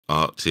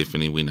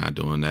Tiffany, we're not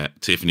doing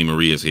that. Tiffany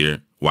Marie is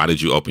here. Why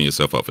did you open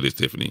yourself up for this,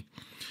 Tiffany?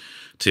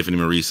 Tiffany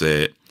Marie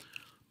said,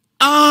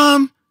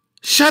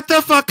 shut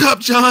the fuck up,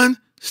 John.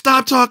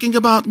 Stop talking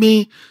about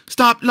me.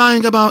 Stop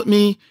lying about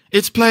me.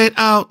 It's played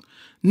out.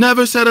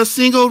 Never said a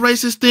single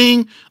racist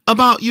thing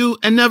about you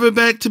and never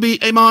begged to be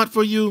a mod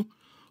for you.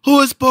 Who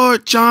is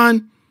bored,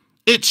 John?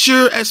 It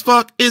sure as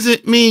fuck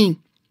isn't me.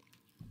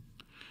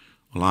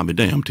 Well, I'll be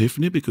damned,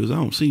 Tiffany, because I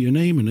don't see your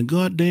name in the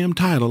goddamn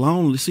title. I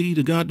only see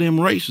the goddamn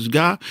racist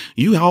guy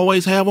you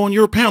always have on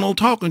your panel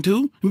talking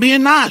to and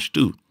being nice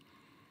to.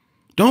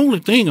 The only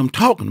thing I'm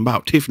talking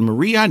about, Tiffany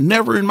Marie, I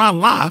never in my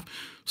life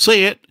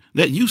said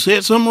that you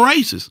said something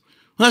racist.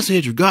 I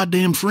said your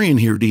goddamn friend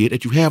here did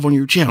that you have on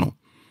your channel.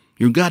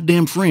 Your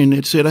goddamn friend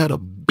that said I had a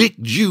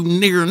big Jew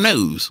nigger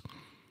nose.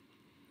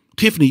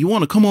 Tiffany, you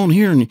want to come on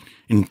here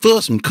and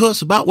fuss and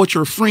cuss about what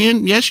your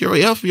friend, yes, your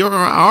F, your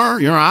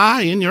R, your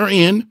I, and your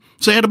N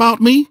said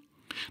about me?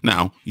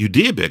 Now, you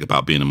did beg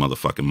about being a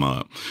motherfucking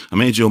mod. I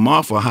made you a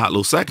mod for a hot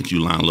little second, you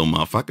lying little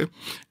motherfucker.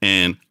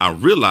 And I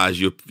realized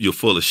you're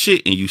full of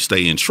shit and you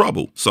stay in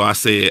trouble. So I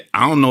said,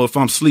 I don't know if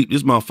I'm asleep.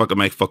 This motherfucker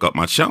may fuck up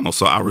my channel.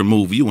 So I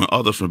remove you and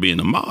others from being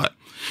a mod.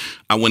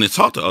 I went and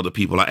talked to other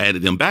people. I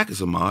added them back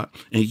as a mod.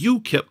 And you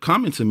kept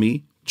coming to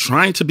me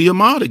trying to be a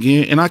mod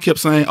again. And I kept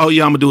saying, oh,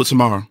 yeah, I'm going to do it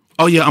tomorrow.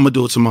 Oh, yeah, I'm going to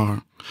do it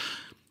tomorrow.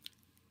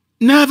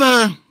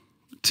 Never.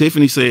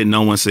 Tiffany said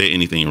no one said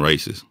anything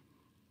racist.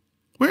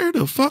 Where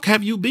the fuck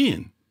have you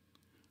been?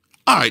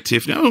 All right,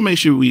 Tiffany, I'm going to make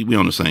sure we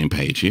on the same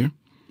page here.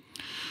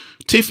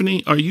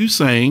 Tiffany, are you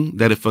saying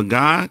that if a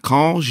guy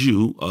calls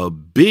you a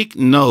big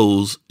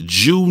nose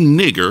Jew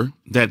nigger,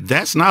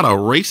 that's not a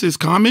racist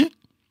comment?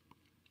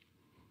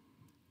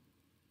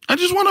 I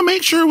just want to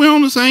make sure we're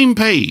on the same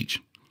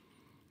page.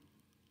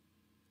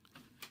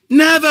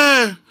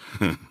 Never.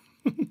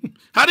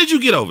 How did you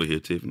get over here,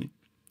 Tiffany?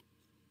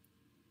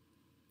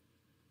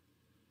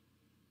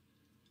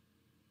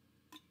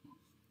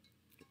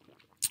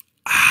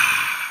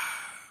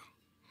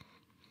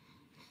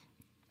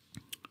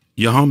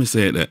 Your homie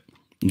said that.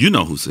 You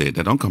know who said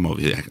that. Don't come over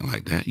here acting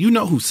like that. You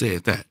know who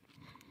said that.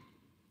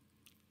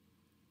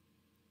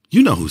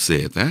 You know who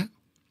said that.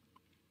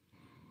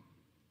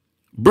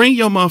 Bring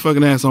your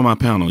motherfucking ass on my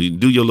panel. You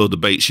do your little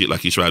debate shit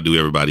like you try to do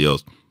everybody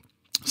else.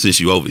 Since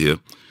you over here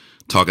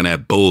talking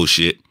that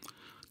bullshit.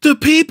 The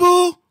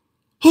people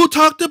who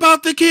talked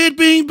about the kid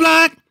being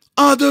black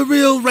are the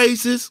real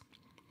racists.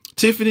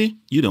 Tiffany,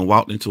 you done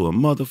walked into a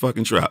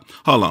motherfucking trap.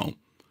 Hold on.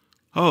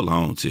 Hold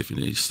on,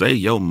 Tiffany. Stay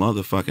your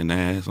motherfucking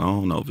ass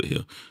on over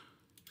here.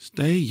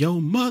 Stay your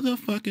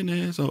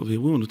motherfucking ass over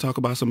here. We want to talk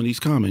about some of these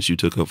comments you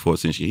took up for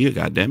since you're here,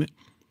 goddammit.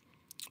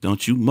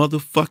 Don't you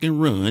motherfucking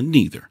run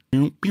neither.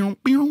 Hold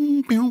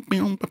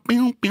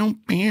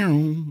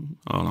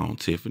on,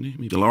 Tiffany.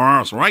 The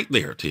Lawrence right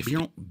there,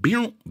 Tiffany.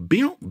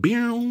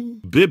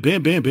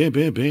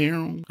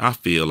 I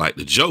feel like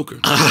the Joker.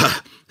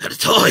 That a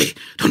toy.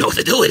 Don't know what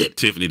to do with it.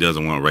 Tiffany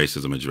doesn't want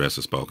racism addressed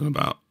or spoken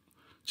about.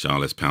 Y'all,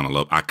 let's panel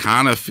up. I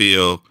kind of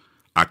feel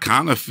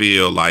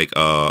like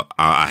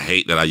I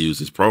hate that I use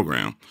this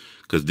program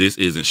because this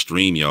isn't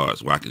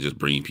StreamYards where I can just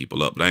bring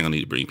people up. But I ain't gonna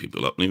need to bring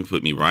people up. Let me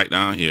put me right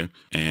down here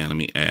and let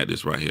me add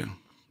this right here.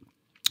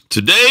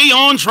 Today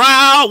on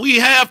trial, we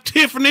have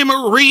Tiffany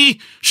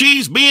Marie.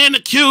 She's being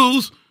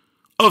accused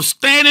of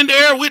standing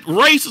there with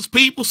racist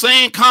people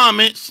saying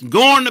comments,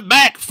 going to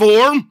back for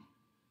them.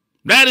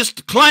 That is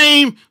the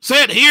claim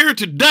said here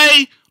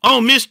today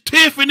on Miss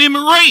Tiffany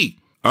Marie.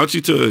 I want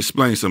you to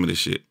explain some of this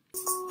shit.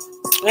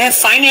 I have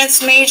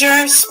finance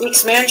major,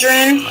 speaks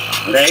Mandarin.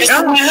 Just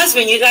like my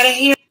husband, you gotta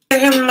hear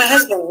him. My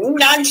husband, and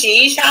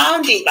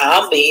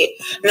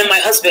then my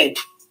husband,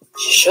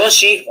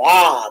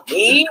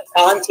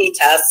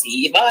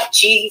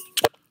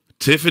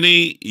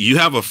 Tiffany, you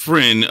have a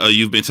friend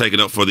you've been taking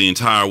up for the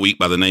entire week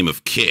by the name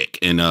of Keck.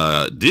 And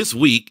this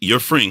week,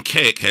 your friend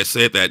Keck has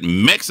said that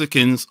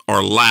Mexicans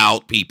are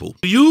loud people.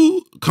 Do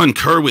you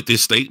concur with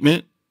this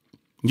statement?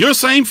 Your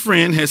same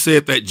friend has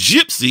said that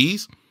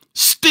gypsies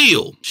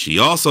steal. She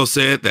also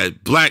said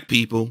that black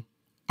people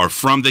are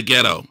from the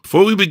ghetto.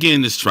 Before we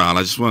begin this trial,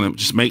 I just want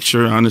to make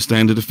sure I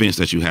understand the defense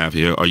that you have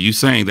here. Are you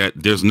saying that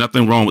there's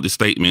nothing wrong with the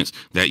statements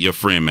that your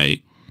friend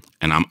made?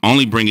 And I'm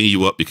only bringing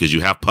you up because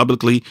you have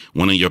publicly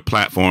one on your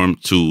platform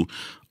to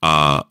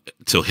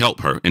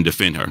help her and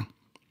defend her.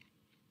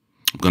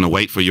 I'm going to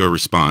wait for your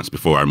response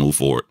before I move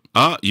forward.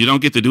 You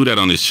don't get to do that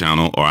on this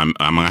channel, or I'm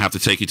going to have to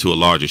take you to a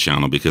larger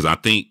channel, because I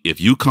think if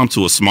you come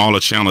to a smaller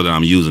channel that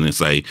I'm using and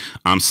say,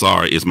 I'm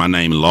sorry, is my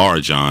name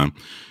Laura John,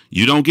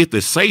 you don't get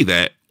to say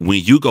that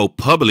when you go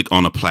public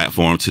on a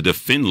platform to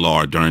defend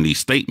Laura during these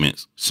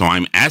statements. So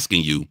I'm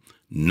asking you,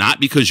 not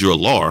because you're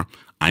Laura,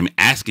 I'm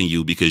asking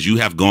you because you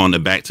have gone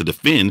back to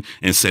defend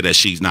and said that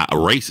she's not a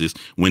racist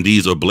when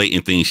these are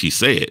blatant things she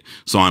said.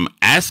 So I'm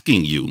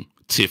asking you,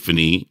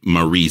 Tiffany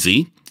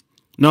Marie.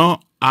 No,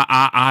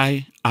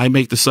 I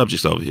make the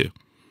subjects over here.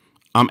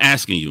 I'm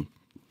asking you,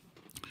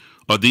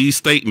 are these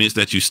statements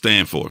that you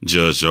stand for?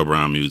 Judge Joe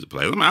Brown music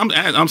player.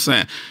 I'm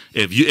saying,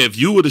 if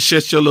you were to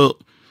shut your little,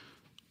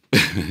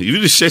 you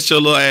just shut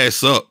your little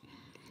ass up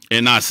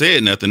and not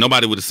said nothing,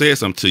 nobody would have said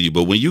something to you.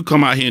 But when you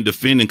come out here and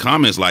defending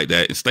comments like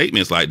that and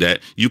statements like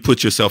that, you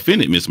put yourself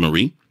in it, Miss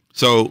Marie.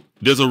 So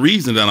there's a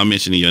reason that I'm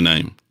mentioning your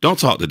name. Don't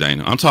talk to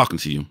Dana. I'm talking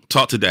to you.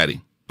 Talk to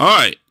Daddy. All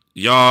right,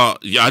 y'all.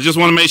 I just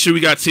want to make sure we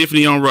got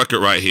Tiffany on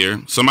record right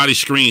here. Somebody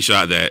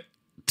screenshot that.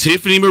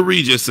 Tiffany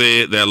Marie just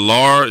said that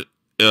Laura,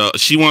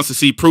 she wants to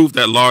see proof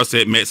that Laura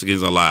said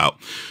Mexicans are loud.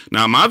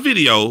 Now, my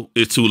video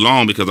is too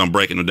long because I'm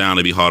breaking them down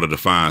to be harder to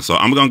find. So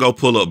I'm going to go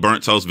pull up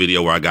Burnt Toast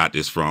video where I got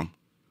this from.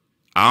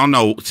 I don't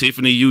know.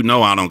 Tiffany, you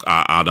know I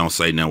don't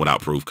say nothing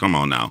without proof. Come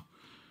on now.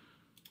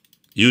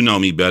 You know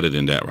me better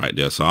than that right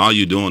there. So all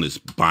you doing is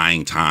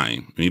buying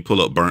time. Let me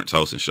pull up Burnt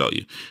Toast and show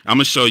you. I'm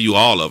going to show you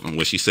all of them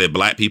where she said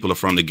black people are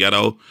from the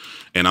ghetto.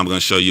 And I'm going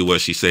to show you where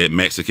she said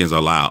Mexicans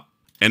are loud.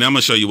 And I'm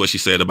going to show you what she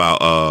said about,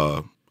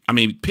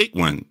 pick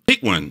one.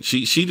 Pick one.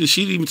 She didn't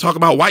even talk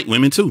about white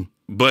women too.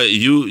 But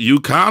you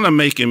kind of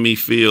making me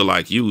feel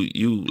like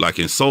you like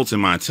insulting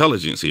my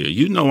intelligence here.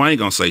 You know I ain't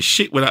going to say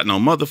shit without no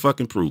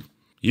motherfucking proof.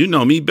 You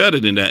know me better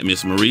than that,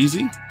 Miss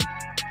Marizzi.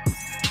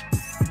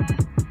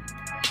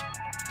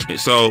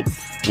 So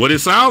what it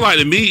sounds like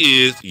to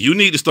me is you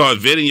need to start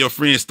vetting your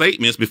friend's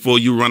statements before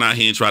you run out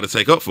here and try to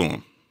take up for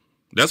them.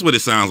 That's what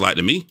it sounds like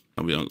to me.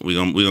 We're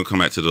gonna come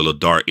back to the little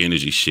dark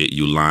energy shit,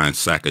 you lying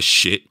sack of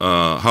shit.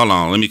 Hold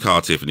on, let me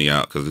call Tiffany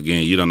out, because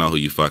again, you don't know who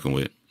you fucking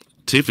with.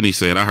 Tiffany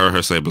said, I heard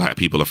her say black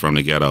people are from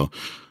the ghetto.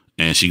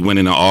 And she went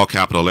into all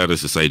capital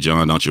letters to say,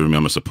 John, don't you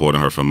remember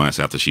supporting her for months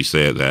after she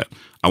said that?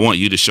 I want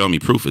you to show me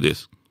proof of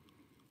this.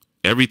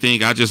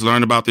 Everything I just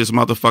learned about this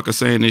motherfucker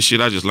saying this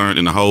shit, I just learned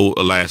in the whole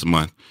last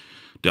month.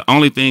 The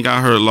only thing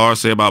I heard Laura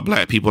say about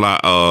black people,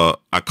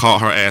 I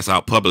called her ass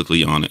out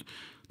publicly on it.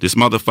 This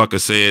motherfucker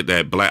said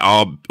that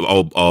Barack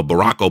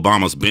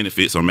Obama's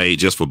benefits are made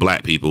just for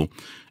black people.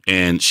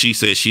 And she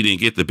said she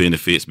didn't get the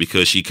benefits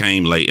because she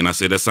came late. And I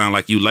said, that sounds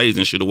like you lazy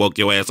and should have woke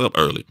your ass up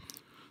early.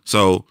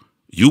 So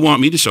you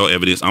want me to show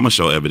evidence? I'm going to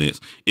show evidence.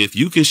 If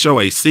you can show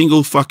a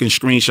single fucking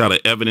screenshot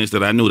of evidence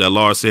that I knew that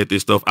Laura said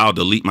this stuff, I'll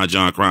delete my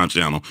John Crime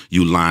channel,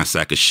 you lying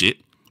sack of shit.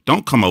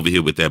 Don't come over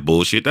here with that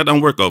bullshit. That don't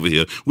work over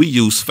here. We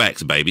use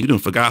facts, baby. You done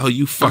forgot who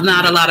you fucking.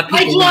 Not a lot of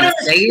people want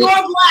to say you're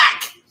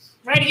black.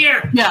 Right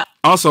here. Yeah.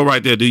 Also,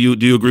 right there, do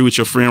you agree with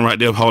your friend right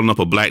there holding up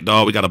a black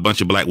dog? We got a bunch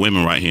of black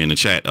women right here in the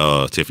chat,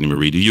 Tiffany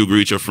Marie. Do you agree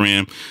with your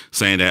friend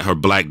saying that her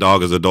black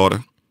dog is a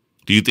daughter?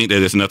 Do you think that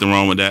there's nothing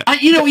wrong with that?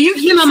 You know,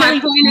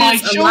 my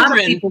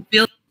children.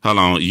 Hold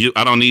on,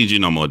 I don't need you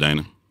no more,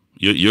 Dana.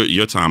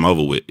 Your time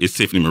over with. It's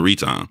Tiffany Marie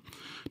time.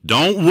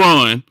 Don't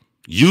run.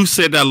 You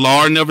said that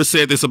Laura never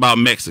said this about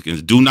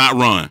Mexicans. Do not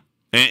run.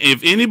 And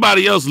if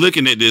anybody else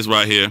looking at this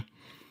right here,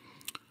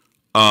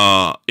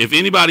 if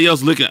anybody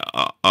else looking,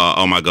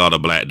 oh my God, a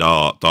black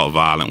dog thought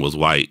Violent was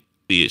white.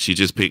 Yeah, she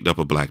just picked up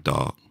a black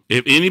dog.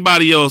 If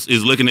anybody else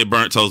is looking at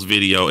Burnt Toast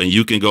video and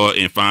you can go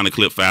and find a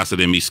clip faster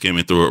than me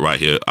skimming through it right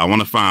here, I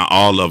want to find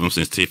all of them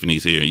since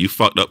Tiffany's here. You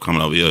fucked up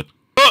coming over here.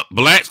 Oh,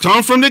 blacks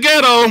come from the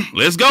ghetto.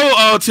 Let's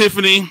go,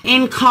 Tiffany.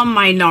 Income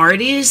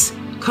minorities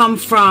come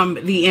from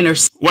the inner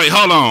city. Wait,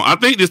 hold on. I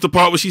think this is the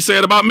part where she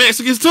said about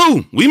Mexicans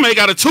too. We may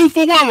got a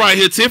 2-for-1 right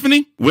here,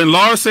 Tiffany. When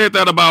Laura said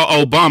that about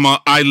Obama,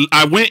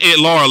 I went at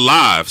Laura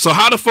live. So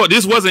how the fuck?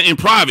 This wasn't in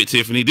private,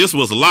 Tiffany. This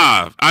was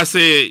live. I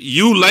said,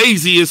 you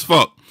lazy as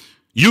fuck.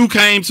 You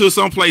came to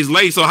someplace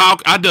late. So how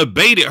I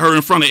debated her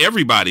in front of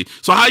everybody.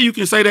 So how you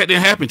can say that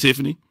didn't happen,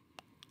 Tiffany?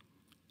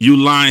 You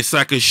lying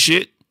sack of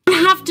shit. You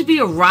don't have to be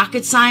a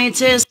rocket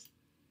scientist.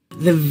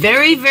 The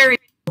very, very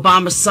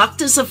Obama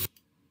sucked as a.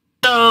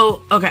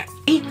 So, okay,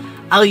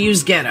 I'll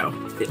use ghetto.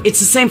 It's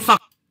the same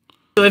fuck.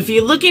 So if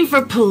you're looking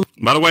for police.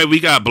 By the way, we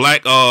got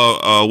black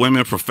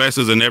women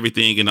professors and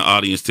everything in the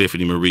audience,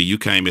 Tiffany Marie. You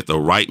came at the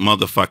right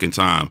motherfucking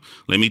time.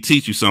 Let me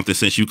teach you something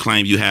since you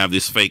claim you have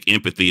this fake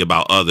empathy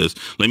about others.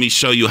 Let me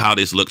show you how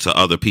this looks to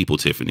other people,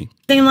 Tiffany.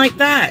 Thing like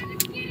that.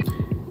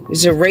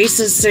 Is it racist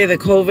to say that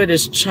COVID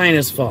is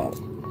China's fault?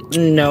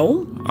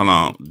 No. Hold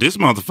on. This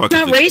motherfucker. It's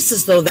not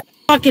racist, though. That's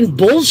fucking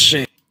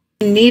bullshit.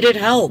 Needed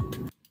help.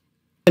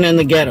 And in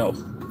the ghetto.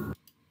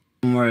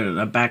 More in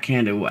a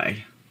backhanded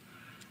way.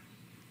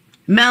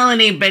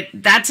 Melanie, but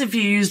that's if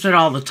you used it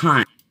all the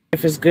time.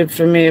 If it's good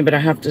for me, but I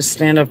have to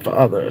stand up for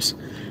others.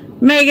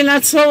 Megan,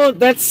 that's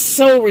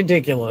so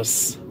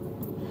ridiculous.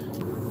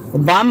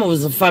 Obama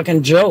was a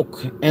fucking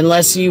joke,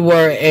 unless you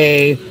were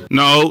a...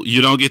 No,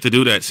 you don't get to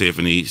do that,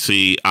 Tiffany.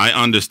 See, I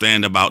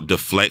understand about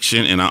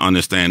deflection, and I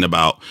understand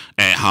about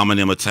ad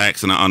hominem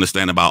attacks, and I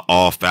understand about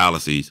all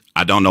fallacies.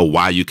 I don't know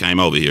why you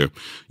came over here.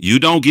 You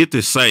don't get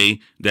to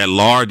say that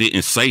Laura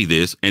didn't say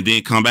this, and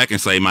then come back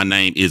and say my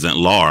name isn't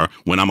Laura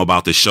when I'm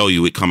about to show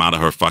you it come out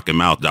of her fucking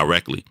mouth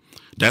directly.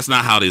 That's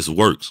not how this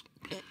works.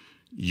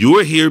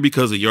 You're here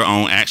because of your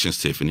own actions,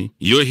 Tiffany.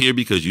 You're here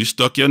because you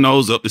stuck your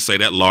nose up to say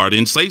that Laura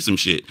didn't say some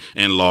shit,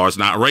 and Laura's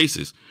not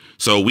racist.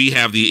 So we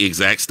have the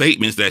exact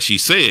statements that she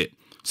said.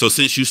 So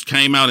since you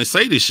came out and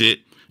say this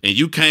shit, and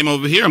you came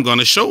over here, I'm going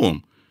to show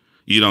them.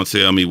 You don't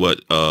tell me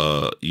what,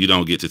 you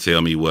don't get to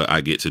tell me what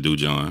I get to do,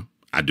 John.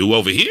 I do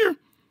over here.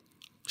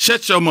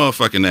 Shut your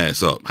motherfucking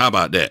ass up. How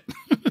about that?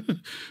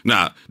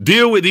 Now,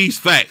 deal with these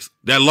facts.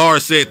 that Laura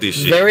said this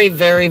shit. Very,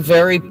 very,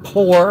 very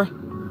poor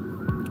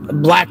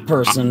black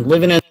person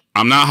living in.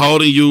 I'm not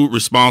holding you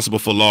responsible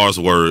for Laura's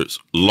words.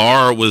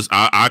 Laura was,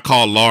 I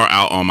called Laura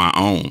out on my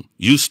own.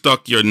 You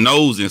stuck your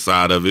nose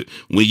inside of it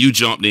when you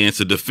jumped in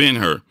to defend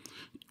her.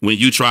 When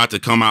you tried to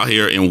come out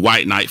here in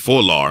white knight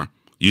for Laura,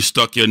 you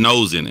stuck your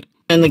nose in it.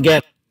 And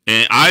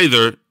And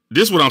either,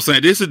 this is what I'm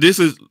saying, this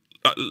is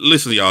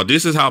listen, y'all,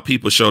 this is how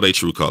people show their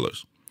true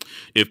colors.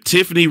 If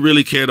Tiffany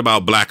really cared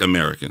about black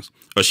Americans,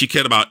 or she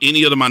cared about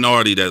any other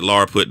minority that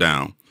Laura put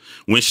down,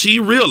 when she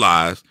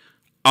realized,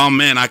 oh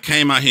man, I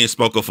came out here and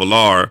spoke up for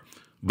Laura,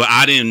 but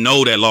I didn't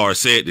know that Laura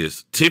said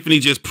this. Tiffany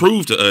just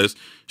proved to us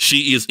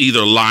she is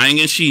either lying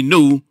and she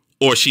knew,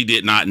 or she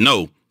did not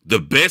know. The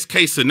best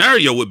case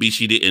scenario would be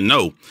she didn't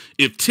know.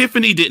 If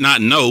Tiffany did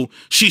not know,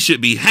 she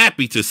should be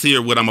happy to see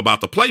what I'm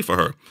about to play for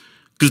her.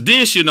 Because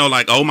then she'll know,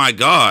 like, oh my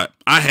God,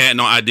 I had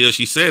no idea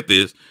she said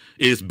this.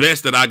 It's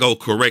best that I go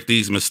correct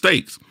these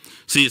mistakes.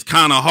 See, it's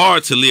kind of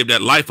hard to live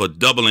that life of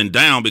doubling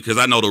down because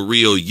I know the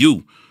real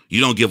you.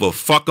 You don't give a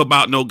fuck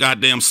about no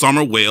goddamn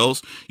Summer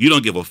Wells. You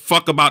don't give a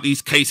fuck about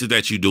these cases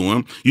that you're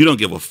doing. You don't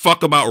give a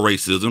fuck about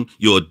racism.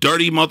 You're a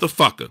dirty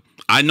motherfucker.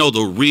 I know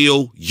the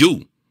real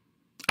you.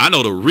 I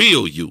know the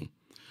real you.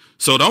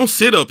 So don't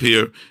sit up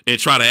here and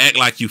try to act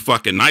like you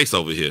fucking nice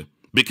over here,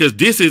 because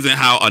this isn't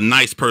how a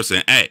nice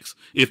person acts.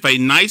 If a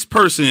nice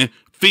person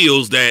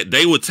feels that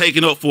they were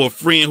taken up for a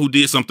friend who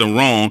did something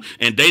wrong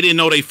and they didn't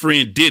know their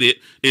friend did it,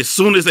 as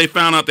soon as they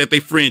found out that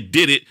their friend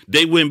did it,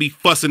 they wouldn't be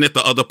fussing at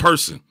the other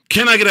person.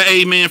 Can I get an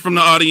amen from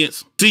the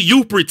audience? See,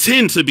 you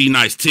pretend to be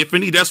nice,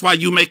 Tiffany. That's why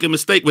you make a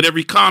mistake with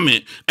every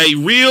comment. A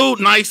real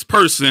nice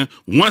person,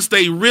 once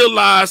they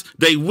realize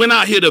they went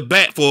out here to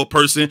bat for a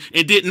person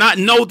and did not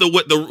know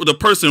what the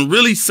person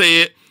really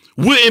said,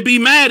 wouldn't be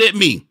mad at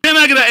me. Can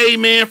I get an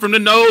amen from the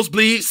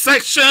nosebleed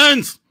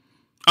sections?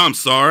 I'm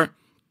sorry,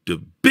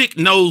 the big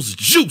nose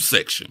juice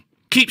section.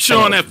 Keep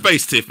showing that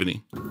face,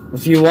 Tiffany.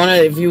 If you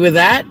were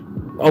that,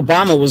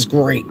 Obama was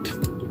great.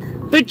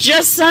 But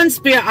just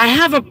Sunspear, I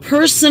have a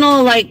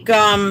personal,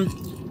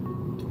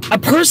 a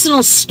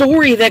personal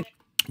story that...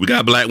 We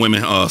got black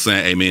women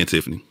saying amen,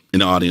 Tiffany, in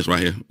the audience right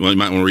here. Well, you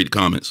might want to read the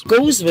comments.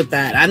 Goes with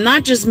that. I'm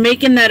not just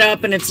making that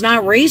up, and it's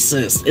not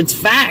racist. It's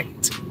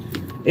fact.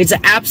 It's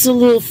an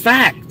absolute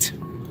fact.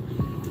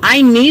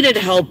 I needed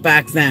help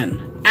back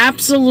then.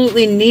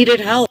 Absolutely needed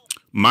help.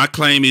 My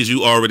claim is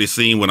you already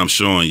seen what I'm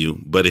showing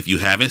you, but if you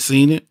haven't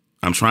seen it,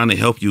 I'm trying to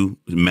help you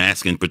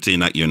mask and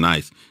pretend like you're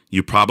nice.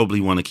 You probably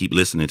want to keep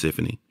listening,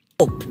 Tiffany.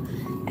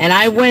 And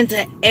I went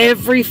to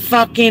every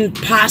fucking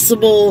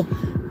possible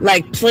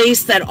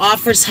place that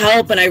offers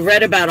help, and I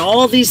read about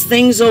all these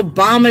things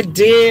Obama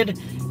did,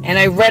 and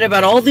I read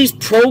about all these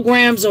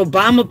programs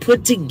Obama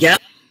put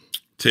together.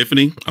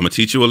 Tiffany, I'm gonna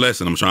teach you a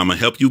lesson. I'm trying to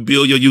help you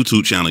build your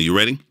YouTube channel. You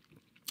ready?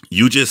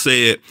 You just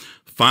said,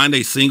 find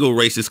a single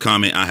racist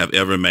comment I have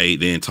ever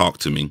made, then talk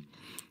to me.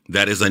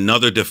 That is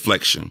another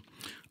deflection.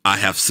 I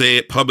have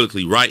said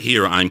publicly right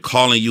here, I'm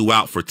calling you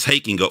out for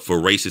taking up for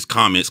racist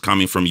comments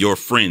coming from your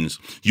friends.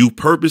 You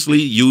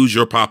purposely use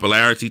your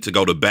popularity to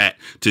go to bat,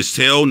 to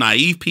tell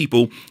naive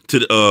people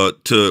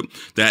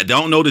that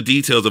don't know the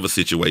details of a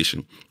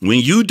situation.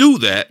 When you do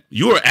that,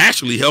 you are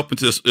actually helping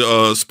to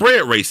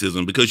spread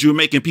racism, because you're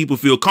making people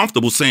feel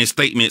comfortable saying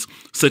statements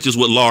such as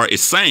what Laura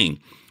is saying.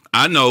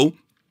 I know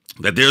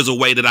that there's a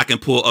way that I can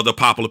pull other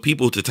popular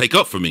people to take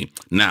up for me.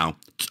 Now,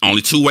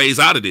 only two ways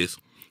out of this.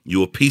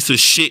 You're a piece of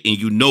shit and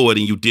you know it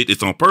and you did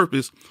this on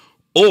purpose,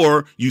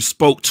 or you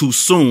spoke too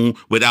soon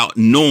without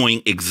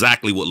knowing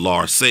exactly what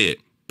Laura said.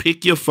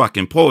 Pick your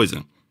fucking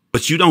poison.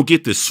 But you don't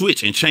get to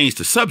switch and change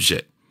the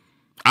subject.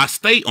 I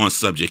stay on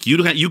subject.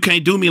 You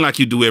can't do me like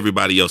you do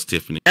everybody else,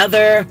 Tiffany.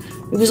 It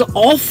was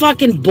all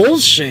fucking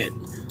bullshit.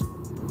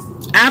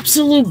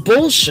 Absolute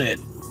bullshit.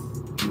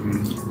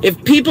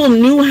 If people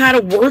knew how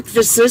to work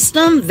the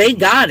system, they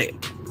got it.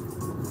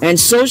 And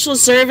social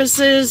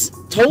services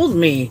told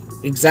me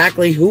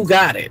exactly who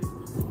got it.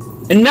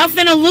 And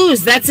nothing to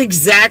lose. That's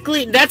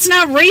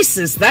not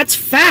racist. That's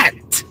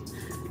fact.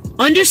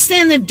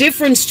 Understand the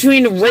difference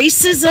between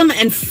racism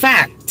and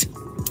fact.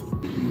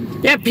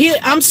 Yeah,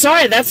 I'm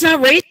sorry, that's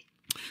not racist.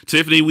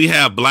 Tiffany, we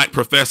have black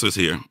professors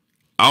here.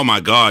 Oh my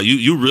God,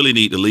 you really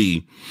need to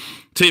leave.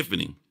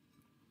 Tiffany,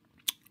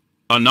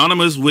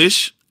 Anonymous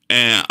Wish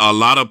and a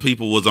lot of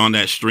people was on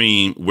that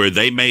stream where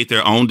they made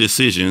their own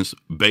decisions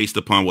based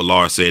upon what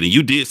Laura said. And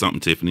you did something,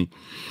 Tiffany.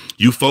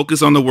 You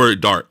focus on the word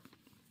dark.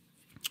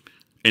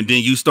 And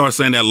then you start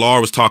saying that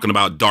Laura was talking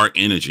about dark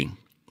energy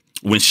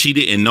when she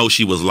didn't know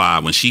she was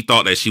live, when she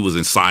thought that she was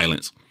in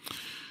silence.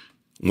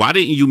 Why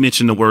didn't you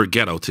mention the word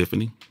ghetto,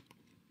 Tiffany?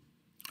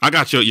 I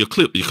got your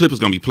clip. Your clip is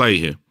going to be played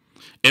here.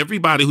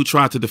 Everybody who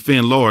tried to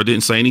defend Laura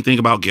didn't say anything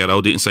about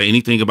ghetto, didn't say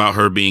anything about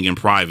her being in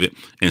private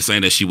and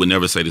saying that she would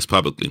never say this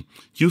publicly.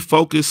 You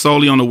focus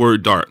solely on the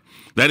word dark.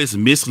 That is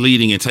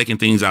misleading and taking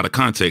things out of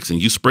context,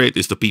 and you spread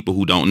this to people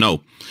who don't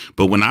know.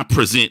 But when I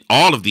present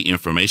all of the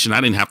information,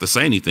 I didn't have to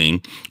say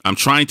anything. I'm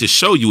trying to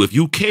show you, if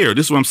you care,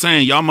 this is what I'm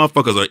saying, y'all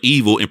motherfuckers are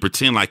evil and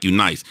pretend like you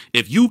nice.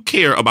 If you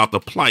care about the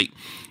plight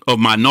of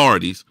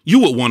minorities, you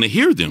would want to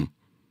hear them.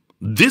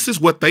 This is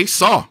what they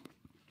saw.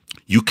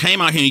 You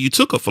came out here and you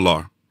took a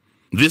falar.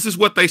 This is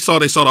what they saw.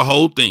 They saw the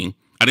whole thing.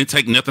 I didn't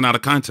take nothing out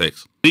of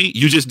context. See,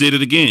 you just did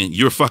it again.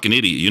 You're a fucking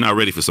idiot. You're not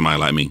ready for somebody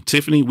like me.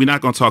 Tiffany, we're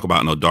not going to talk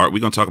about no dark. We're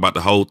going to talk about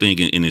the whole thing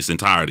in its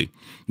entirety.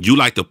 You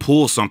like to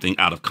pull something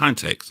out of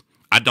context.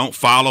 I don't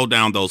follow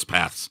down those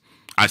paths.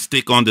 I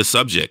stick on the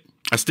subject.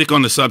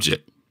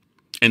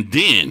 And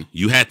then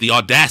you had the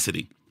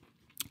audacity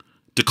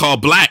to call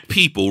black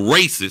people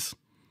racist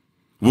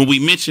when we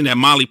mentioned that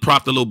Molly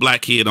propped a little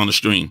black kid on the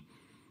stream.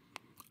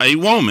 A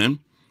woman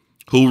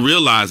who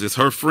realizes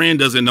her friend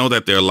doesn't know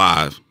that they're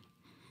live.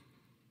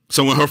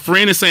 So when her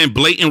friend is saying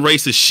blatant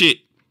racist shit,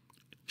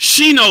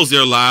 she knows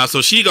they're live,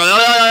 so she goes,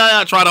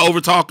 try to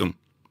overtalk them.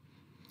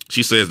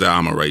 She says that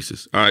I'm a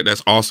racist. All right,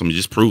 that's awesome. You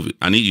just prove it.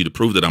 I need you to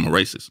prove that I'm a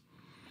racist.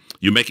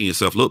 You're making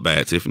yourself look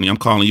bad, Tiffany. I'm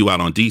calling you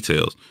out on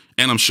details,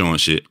 and I'm showing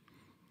shit.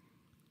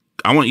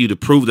 I want you to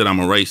prove that I'm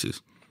a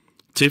racist.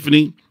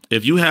 Tiffany,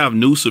 if you have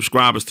new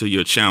subscribers to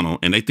your channel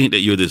and they think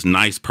that you're this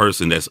nice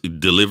person that's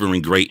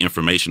delivering great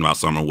information about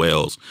Summer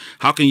Wells,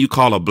 how can you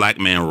call a black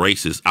man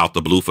racist out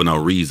the blue for no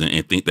reason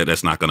and think that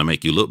that's not going to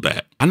make you look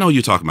bad? I know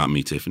you're talking about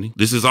me, Tiffany.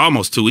 This is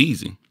almost too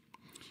easy.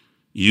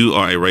 You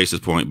are a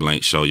racist, point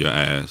blank. Show your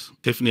ass.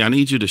 Tiffany, I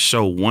need you to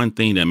show one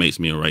thing that makes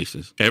me a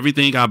racist.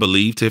 Everything I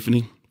believe,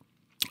 Tiffany,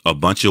 a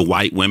bunch of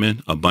white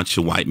women, a bunch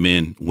of white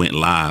men went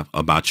live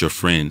about your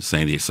friend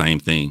saying the same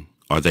thing.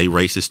 Are they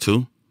racist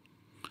too?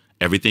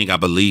 Everything I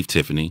believe,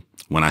 Tiffany,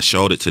 when I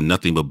showed it to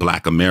nothing but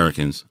black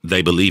Americans,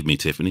 they believe me,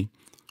 Tiffany.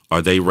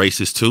 Are they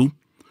racist too?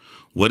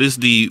 What is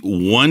the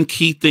one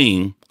key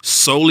thing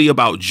solely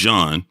about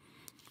John,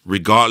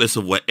 regardless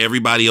of what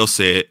everybody else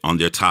said on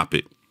their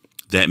topic,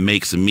 that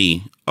makes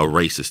me a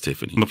racist,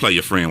 Tiffany? I'm gonna play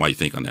your friend while you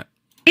think on that.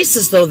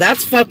 Racist, though,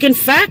 that's fucking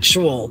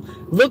factual.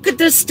 Look at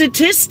the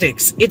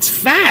statistics. It's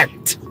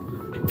fact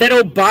that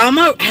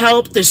Obama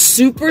helped the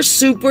super,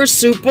 super,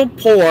 super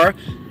poor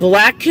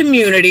black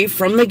community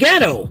from the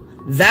ghetto.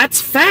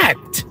 That's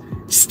fact.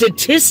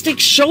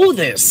 Statistics show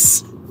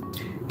this.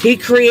 He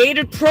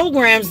created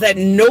programs that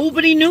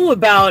nobody knew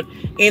about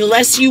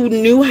unless you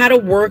knew how to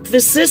work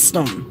the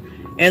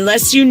system,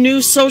 unless you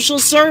knew social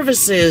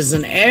services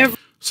and everything.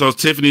 So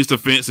Tiffany's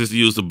defense is to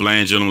use the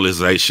bland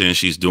generalization.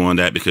 She's doing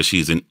that because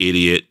she's an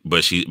idiot,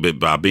 but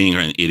by being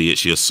an idiot,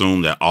 she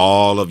assumed that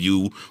all of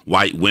you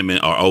white women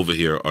are over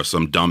here are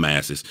some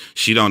dumbasses.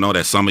 She don't know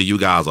that some of you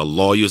guys are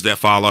lawyers that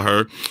follow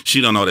her. She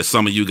don't know that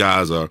some of you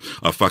guys are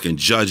fucking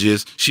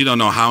judges. She don't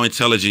know how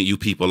intelligent you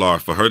people are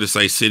for her to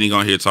say sitting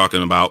on here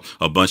talking about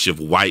a bunch of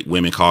white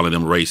women calling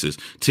them racist.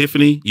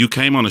 Tiffany, you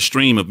came on a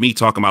stream of me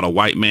talking about a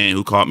white man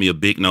who called me a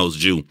big-nosed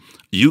Jew.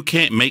 You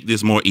can't make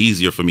this more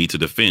easier for me to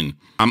defend.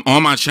 I'm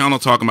on my channel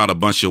talking about a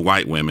bunch of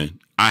white women.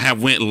 I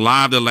have went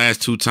live the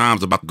last 2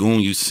 times about the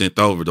goon you sent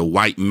over, the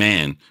white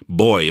man,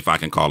 boy, if I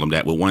can call him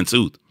that, with one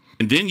tooth.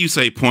 And then you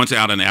say point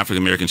out an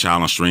African-American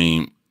child on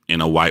stream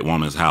in a white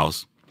woman's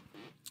house.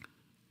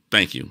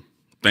 Thank you.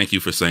 Thank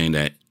you for saying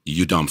that,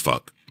 you dumb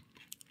fuck.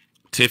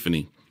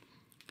 Tiffany,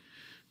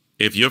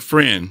 if your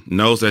friend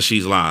knows that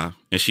she's live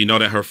and she know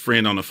that her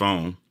friend on the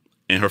phone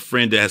and her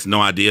friend has no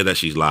idea that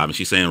she's live and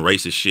she's saying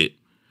racist shit,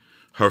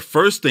 her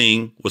first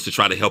thing was to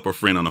try to help her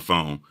friend on the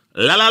phone.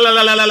 La la la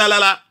la la la la la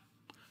la.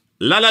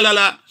 La la la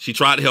la. She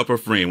tried to help her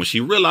friend. When she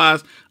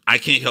realized I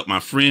can't help my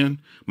friend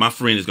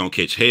is gonna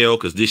catch hell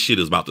because this shit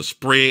is about to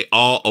spread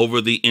all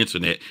over the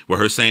internet where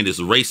her saying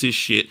this racist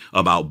shit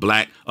about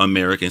black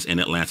Americans in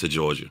Atlanta,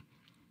 Georgia.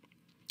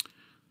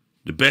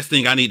 The best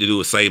thing I need to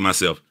do is save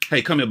myself.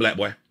 Hey, come here, black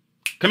boy.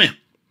 Come here.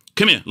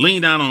 Come here.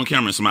 Lean down on the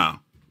camera and smile.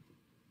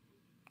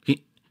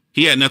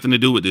 He had nothing to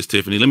do with this,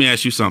 Tiffany. Let me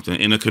ask you something.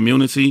 In a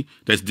community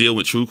that's dealing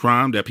with true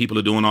crime, that people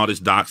are doing all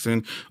this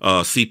doxing,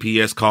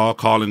 CPS call,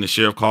 calling the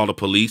sheriff, call the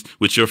police,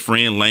 with your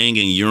friend laying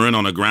in urine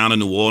on the ground in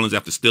New Orleans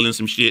after stealing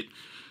some shit,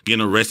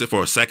 getting arrested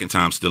for a second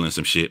time stealing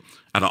some shit.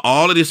 Out of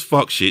all of this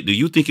fuck shit, do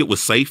you think it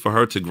was safe for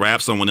her to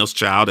grab someone else's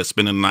child that's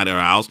spending the night at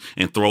her house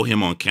and throw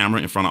him on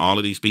camera in front of all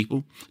of these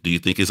people? Do you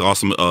think it's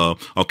awesome,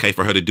 okay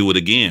for her to do it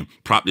again?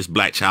 Prop this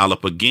black child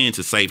up again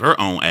to save her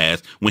own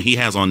ass when he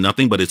has on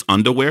nothing but his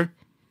underwear?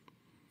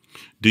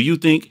 Do you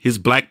think his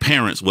black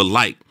parents would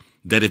like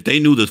that if they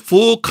knew the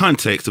full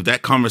context of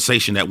that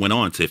conversation that went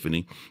on,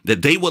 Tiffany,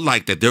 that they would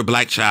like that their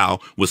black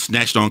child was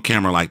snatched on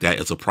camera like that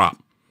as a prop?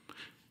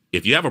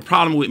 If you have a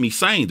problem with me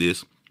saying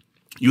this,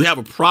 you have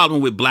a problem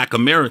with black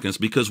Americans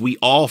because we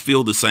all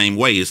feel the same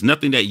way. It's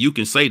nothing that you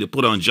can say to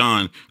put on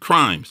John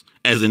crimes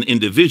as an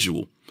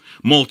individual.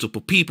 Multiple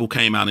people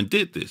came out and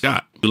did this.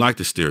 God, you like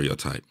the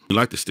stereotype. You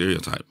like the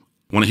stereotype.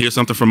 Want to hear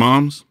something from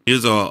moms?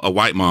 Here's a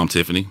white mom,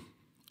 Tiffany.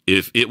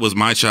 If it was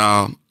my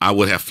child, I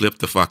would have flipped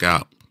the fuck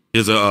out.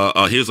 Here's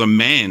a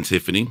man,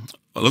 Tiffany.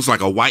 Looks like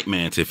a white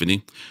man,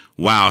 Tiffany.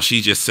 Wow,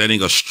 she's just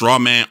setting a straw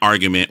man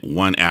argument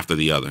one after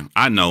the other.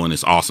 I know, and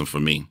it's awesome for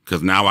me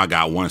because now I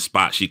got one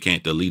spot she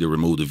can't delete or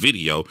remove the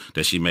video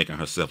that she making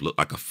herself look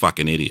like a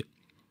fucking idiot.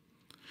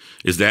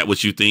 Is that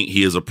what you think?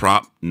 He is a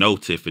prop? No,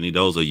 Tiffany,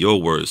 those are your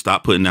words.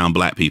 Stop putting down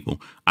black people.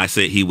 I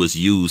said he was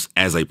used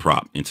as a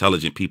prop.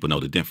 Intelligent people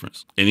know the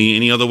difference.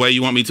 Any other way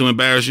you want me to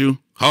embarrass you?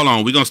 Hold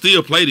on, we're going to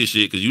still play this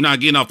shit because you're not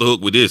getting off the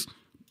hook with this.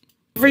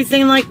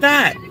 Everything like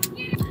that.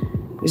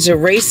 Is it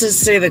racist to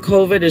say that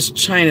COVID is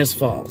China's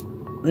fault?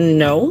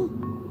 No.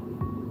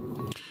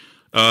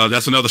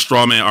 That's another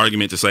straw man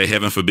argument to say,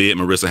 heaven forbid,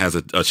 Marissa has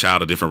a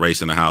child of different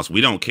race in the house.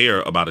 We don't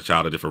care about a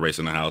child of different race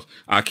in the house.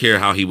 I care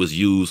how he was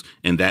used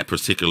in that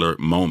particular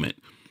moment.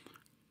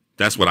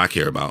 That's what I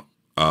care about.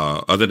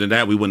 Other than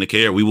that, we wouldn't have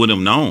cared. We wouldn't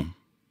have known.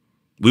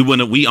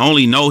 We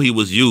only know he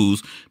was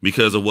used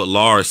because of what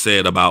Laura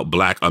said about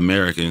black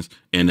Americans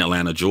in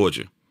Atlanta,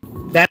 Georgia.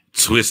 That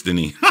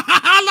Twistany.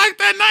 I like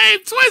that name,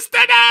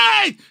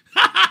 Twistany.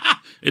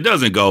 It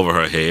doesn't go over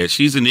her head.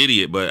 She's an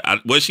idiot, but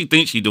what she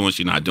thinks she's doing,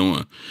 she's not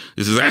doing.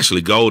 This is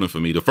actually golden for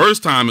me. The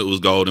first time it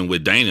was golden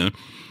with Dana,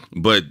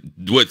 but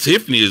what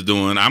Tiffany is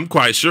doing, I'm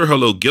quite sure her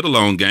little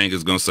get-along gang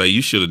is going to say,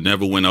 you should have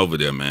never went over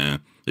there, man.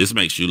 This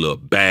makes you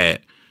look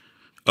bad.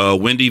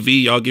 Wendy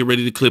V, y'all get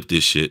ready to clip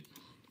this shit.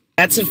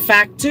 That's a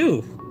fact,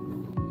 too.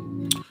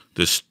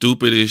 The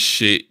stupidest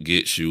shit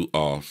gets you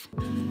off.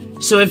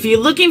 So if you're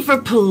looking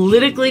for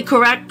politically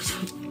correct,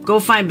 go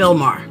find Bill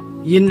Maher.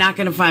 You're not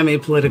going to find me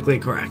politically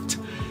correct.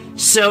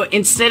 So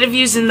instead of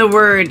using the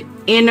word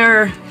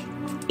inner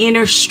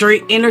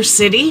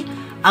city,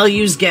 I'll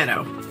use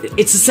ghetto.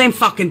 It's the same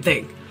fucking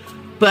thing.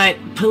 But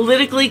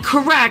politically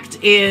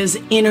correct is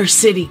inner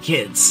city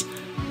kids.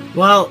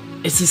 Well,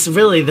 it's just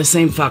really the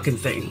same fucking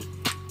thing.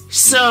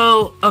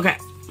 So, okay.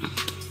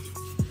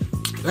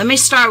 Let me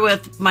start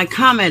with my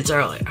comments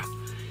earlier.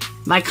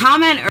 My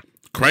comment...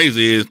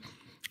 Crazy is,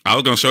 I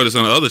was going to show this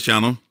on the other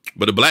channel,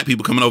 but the black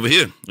people coming over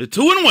here. They're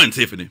 2-1,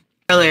 Tiffany.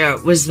 Earlier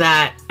was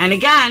that, and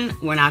again,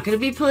 we're not going to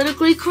be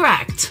politically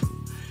correct.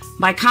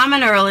 My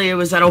comment earlier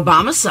was that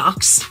Obama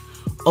sucks.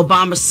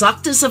 Obama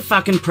sucked as a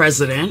fucking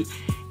president,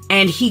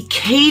 and he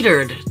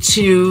catered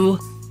to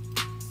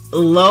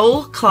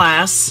low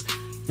class.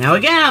 Now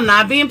again, I'm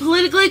not being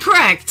politically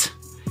correct.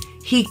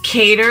 He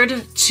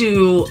catered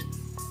to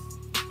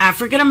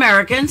African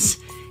Americans,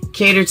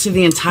 catered to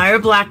the entire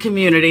black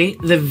community,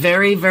 the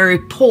very, very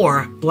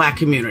poor black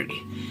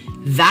community.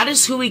 That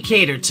is who he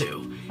catered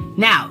to.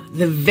 Now,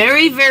 the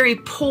very, very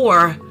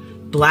poor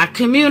black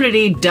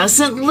community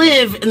doesn't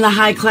live in the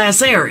high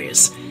class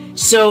areas.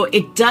 So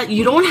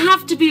you don't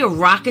have to be a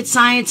rocket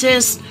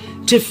scientist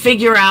to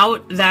figure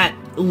out that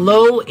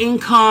low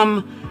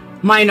income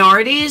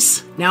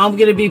minorities, now I'm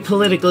going to be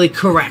politically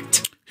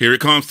correct. Here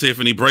it comes,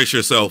 Tiffany. Brace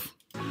yourself.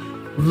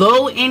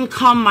 Low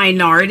income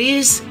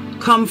minorities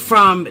come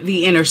from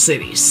the inner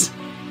cities.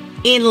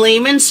 In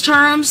layman's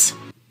terms,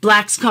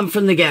 blacks come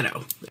from the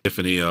ghetto.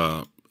 Tiffany,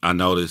 I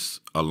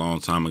noticed a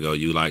long time ago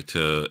you like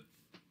to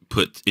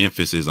put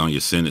emphasis on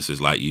your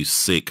sentences like you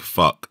sick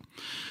fuck.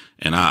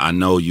 And I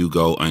know you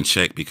go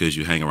unchecked because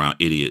you hang around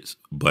idiots,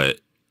 but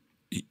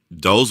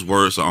those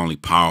words are only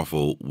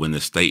powerful when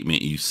the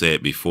statement you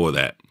said before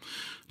that.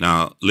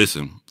 Now,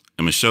 listen,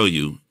 I'm going to show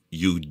you,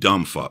 you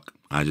dumb fuck.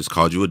 I just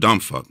called you a dumb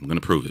fuck. I'm going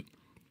to prove it.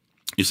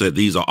 You said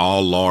these are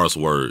all Laura's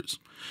words.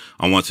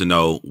 I want to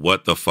know,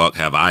 what the fuck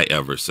have I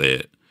ever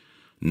said?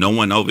 No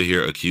one over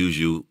here accused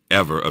you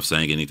ever of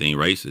saying anything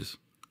racist.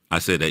 I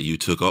said that you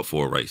took up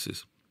for a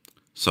racist.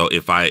 So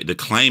if the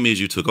claim is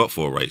you took up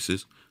for a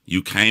racist,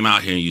 you came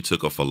out here and you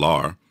took up for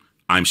Laura.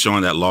 I'm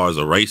showing that Laura's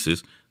a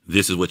racist.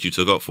 This is what you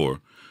took up for.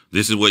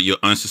 This is what your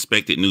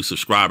unsuspected new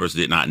subscribers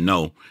did not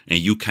know. And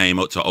you came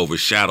up to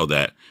overshadow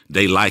that.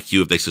 They like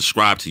you if they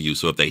subscribe to you.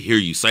 So if they hear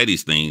you say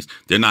these things,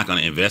 they're not going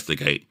to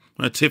investigate.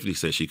 Well, Tiffany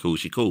said she cool,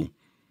 she cool.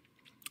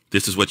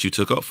 This is what you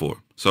took up for.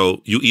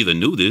 So you either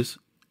knew this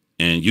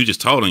and you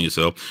just told on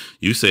yourself.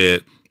 You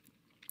said,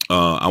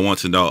 I want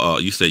to know,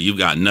 you said you've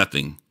got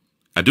nothing.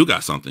 I do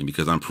got something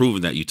because I'm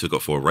proving that you took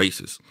up for a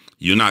racist.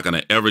 You're not going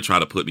to ever try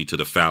to put me to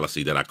the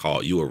fallacy that I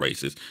call you a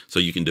racist so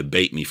you can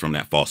debate me from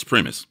that false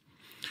premise.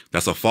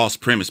 That's a false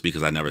premise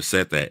because I never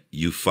said that,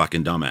 you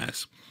fucking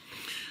dumbass.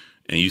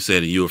 And you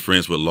said you were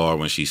friends with Laura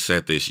when she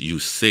said this, you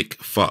sick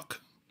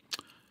fuck.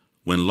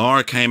 When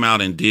Laura came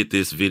out and did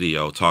this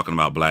video talking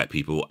about black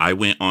people, I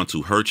went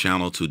onto her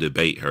channel to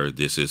debate her.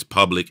 This is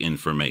public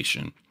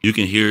information. You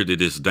can hear the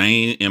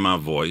disdain in my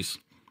voice,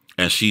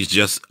 and she's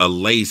just a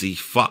lazy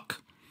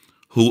fuck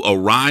who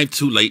arrived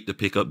too late to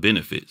pick up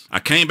benefits. I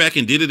came back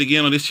and did it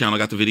again on this channel. I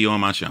got the video on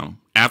my channel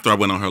after I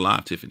went on her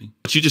live, Tiffany.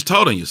 But you just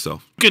told on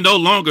yourself. You can no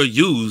longer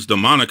use the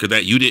moniker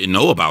that you didn't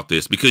know about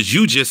this because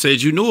you just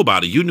said you knew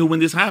about it. You knew when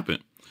this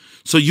happened.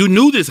 So you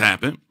knew this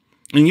happened.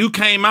 And you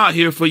came out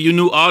here for your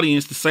new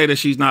audience to say that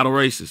she's not a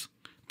racist.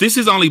 This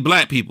is only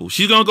black people.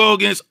 She's going to go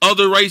against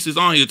other races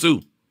on here,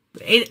 too.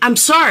 I'm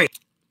sorry.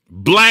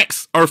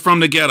 Blacks are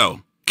from the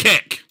ghetto.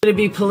 Keck. To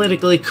be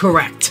politically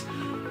correct.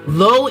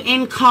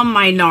 Low-income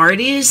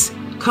minorities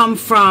come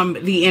from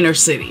the inner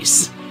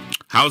cities.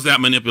 How's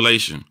that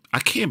manipulation? I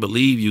can't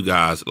believe you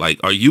guys. Like,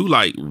 are you,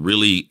 like,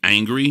 really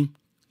angry?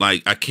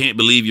 Like, I can't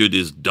believe you're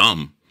this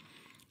dumb.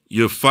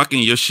 You're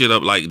fucking your shit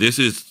up like this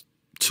is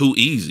too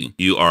easy.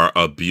 You are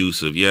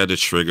abusive. Yeah, the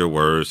trigger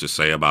words to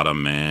say about a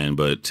man.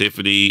 But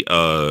Tiffany,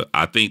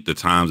 I think the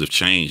times have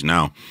changed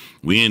now.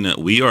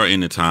 We are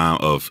in the time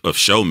of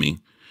show me.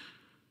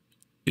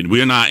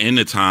 We're not in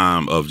the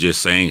time of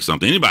just saying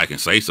something. Anybody can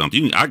say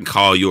something. I can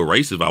call you a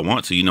racist if I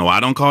want to. You know, I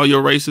don't call you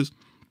a racist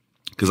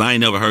because I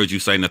ain't never heard you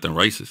say nothing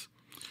racist.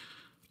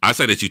 I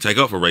say that you take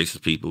up for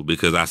racist people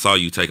because I saw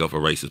you take up for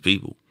racist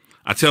people.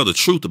 I tell the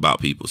truth about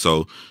people.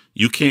 So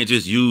you can't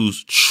just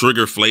use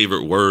trigger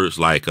flavored words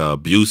like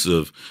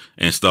abusive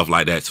and stuff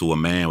like that to a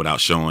man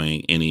without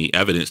showing any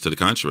evidence to the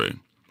contrary.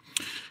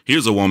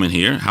 Here's a woman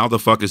here. How the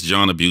fuck is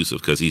John abusive?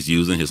 Because he's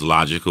using his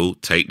logical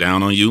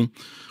takedown on you.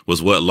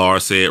 Was what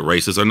Laura said,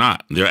 racist or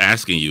not. They're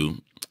asking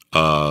you,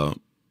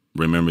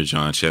 remember,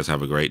 John, chess,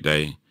 have a great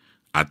day.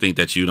 I think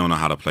that you don't know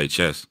how to play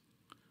chess.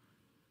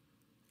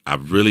 I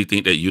really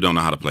think that you don't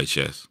know how to play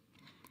chess.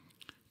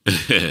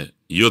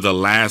 You're the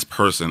last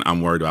person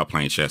I'm worried about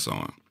playing chess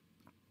on.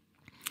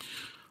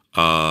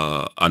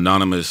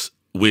 Anonymous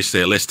Wish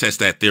said, let's test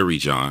that theory,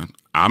 John.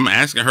 I'm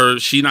asking her,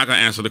 she not going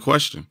to answer the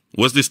question.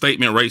 Was this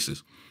statement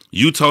racist?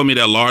 You told me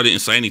that Laura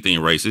didn't say anything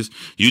racist.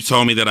 You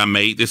told me that I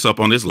made this up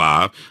on this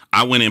live.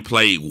 I went and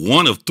played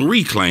one of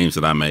 3 claims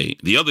that I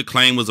made. The other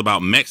claim was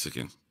about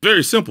Mexicans.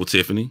 Very simple,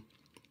 Tiffany.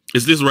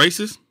 Is this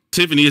racist?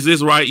 Tiffany, is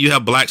this right? You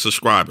have black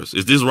subscribers.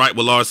 Is this right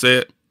what Laura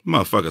said?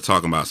 Motherfucker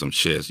talking about some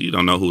chess. You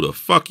don't know who the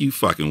fuck you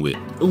fucking with.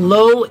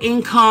 Low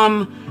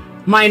income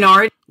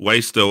minority.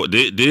 Wait, still,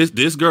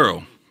 this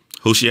girl,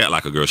 who she act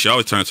like a girl. She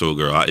always turns to a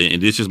girl.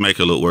 And this just make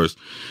her look worse.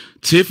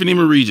 Tiffany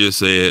Marie just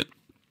said,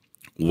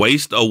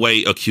 waste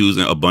away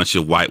accusing a bunch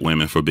of white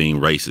women for being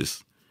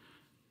racist.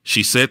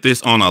 She said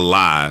this on a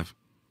live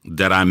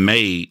that I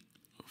made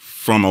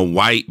from a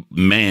white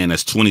man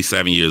that's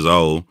 27 years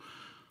old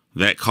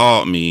that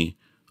called me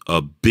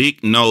a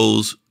big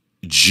nose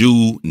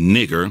Jew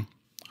nigger.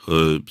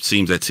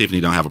 Seems that Tiffany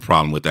don't have a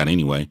problem with that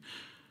anyway.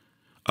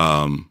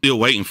 Still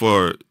waiting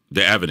for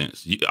the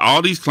evidence.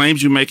 All these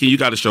claims you're making, you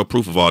got to show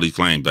proof of all these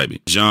claims,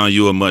 baby. John,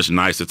 you are much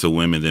nicer to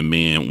women than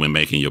men when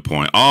making your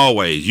point.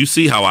 Always. You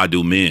see how I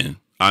do men.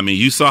 I mean,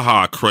 you saw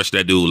how I crushed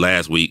that dude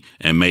last week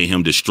and made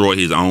him destroy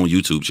his own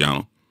YouTube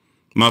channel.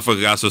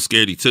 Motherfucker got so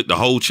scared he took the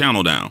whole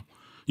channel down.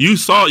 You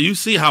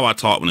see how I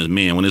talk when it's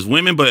men, when it's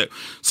women, but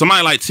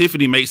somebody like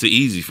Tiffany makes it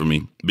easy for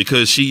me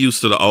because she used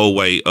to the old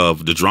way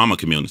of the drama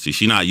community.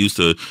 She not used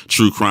to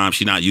true crime.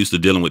 She not used to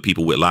dealing with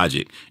people with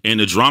logic. In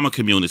the drama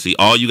community,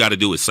 all you got to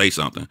do is say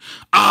something.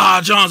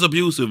 John's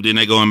abusive. Then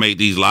they go and make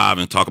these live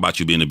and talk about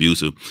you being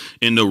abusive.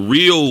 In the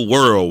real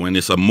world, when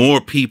it's more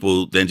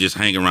people than just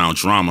hang around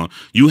drama,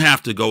 you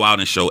have to go out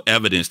and show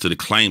evidence to the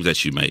claims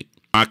that you make.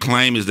 My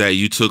claim is that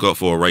you took up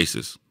for a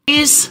racist.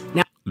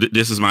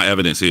 This is my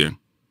evidence here.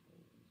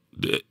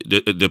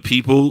 The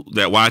people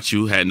that watch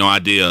you had no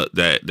idea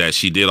that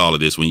she did all of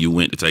this when you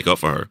went to take up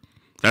for her.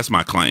 That's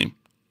my claim.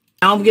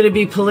 I'm going to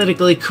be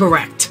politically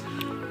correct.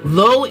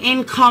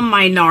 Low-income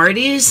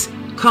minorities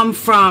come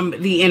from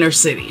the inner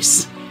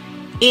cities.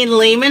 In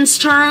layman's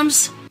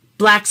terms,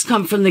 blacks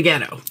come from the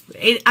ghetto.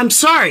 I'm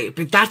sorry,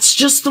 but that's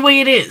just the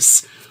way it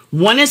is.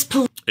 One is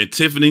and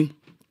Tiffany,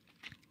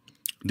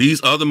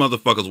 these other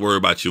motherfuckers worry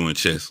about you in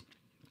chess.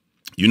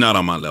 You're not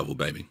on my level,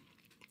 baby.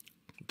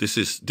 This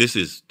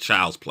is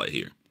child's play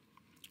here.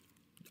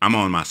 I'm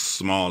on my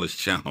smallest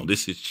channel.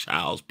 This is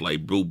child's play,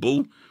 boo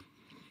boo.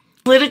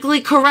 Politically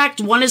correct.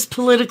 One is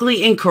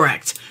politically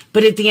incorrect.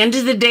 But at the end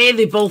of the day,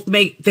 they both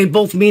mean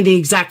the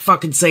exact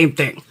fucking same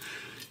thing.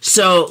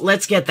 So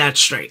let's get that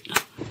straight.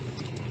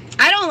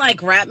 I don't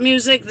like rap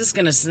music. This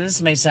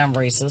may sound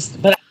racist,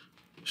 but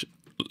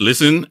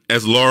listen,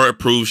 as Laura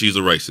proves she's a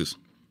racist.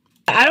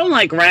 I don't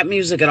like rap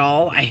music at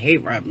all. I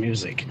hate rap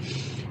music.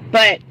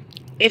 But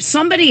if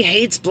somebody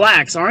hates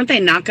blacks, aren't they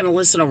not going to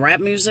listen to rap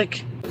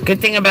music? Good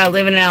thing about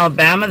living in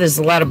Alabama, there's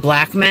a lot of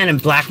black men,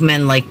 and black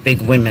men like big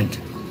women.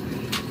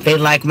 They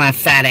like my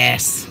fat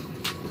ass.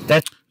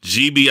 That's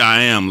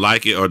GBIM,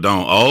 like it or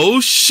don't. Oh,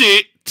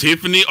 shit.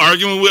 Tiffany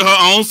arguing with her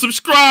own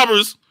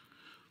subscribers.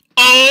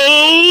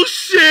 Oh,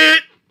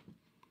 shit.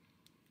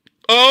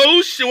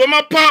 Oh, shit. Where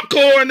my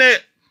popcorn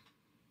at?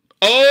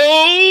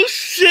 Oh,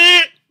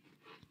 shit.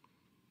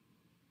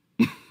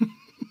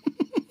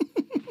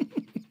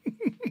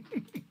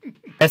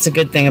 That's a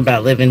good thing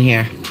about living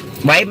here.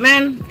 White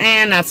men,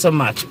 not so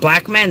much.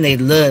 Black men, they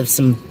love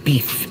some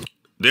beef.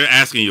 They're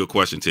asking you a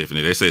question,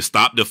 Tiffany. They say,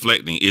 stop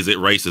deflecting. Is it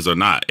racist or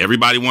not?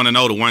 Everybody want to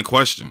know the one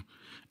question.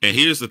 And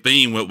here's the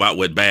thing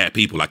with bad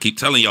people. I keep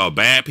telling y'all,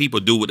 bad people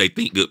do what they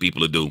think good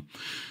people will do.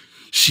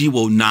 She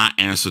will not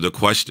answer the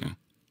question.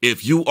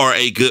 If you are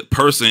a good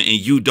person and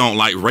you don't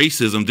like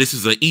racism, this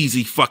is an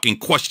easy fucking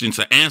question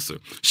to answer.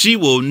 She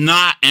will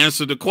not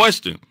answer the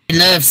question. I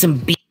love some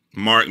beef.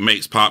 Mark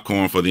makes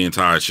popcorn for the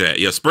entire chat.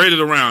 Yeah, spread it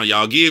around,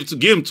 y'all. Give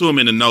him to him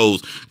in the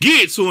nose.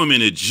 Give it to him in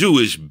the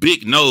Jewish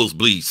big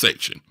nosebleed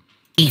section.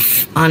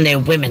 Beef on their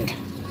women.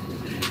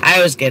 I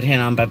always get hit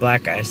on by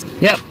black guys.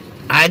 Yep,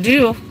 I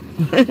do.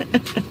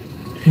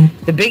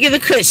 The bigger the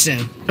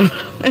cushion.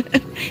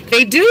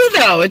 They do,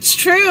 though. It's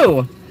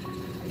true.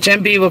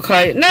 Jen B will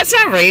call you. No, that's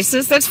not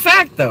racist. That's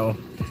fact, though.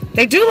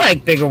 They do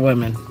like bigger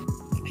women.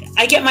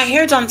 I get my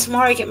hair done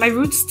tomorrow. I get my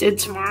roots did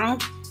tomorrow.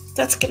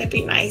 That's gonna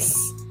be nice.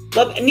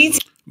 Love it needs.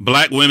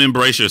 Black women,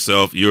 brace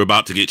yourself. You're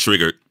about to get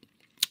triggered.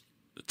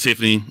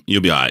 Tiffany,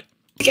 you'll be all right.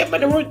 Get my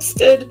roots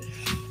did,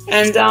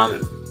 and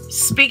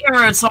Speaking of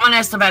roots, someone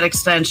asked about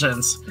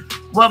extensions.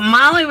 What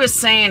Molly was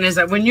saying is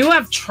that when you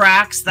have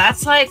tracks,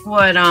 that's like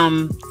what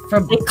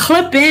for they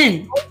clip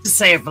in. To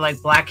say it for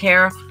like black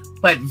hair,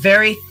 but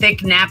very thick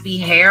nappy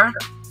hair.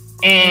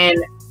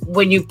 And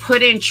when you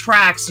put in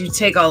tracks, you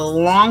take a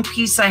long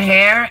piece of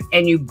hair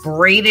and you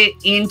braid it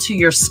into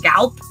your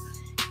scalp,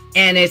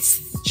 and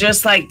it's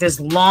just like this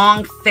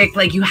long, thick.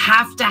 Like you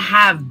have to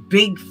have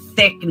big,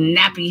 thick,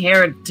 nappy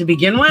hair to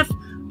begin with.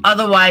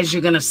 Otherwise,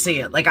 you're gonna see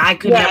it. Like I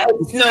could. Yeah,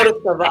 it's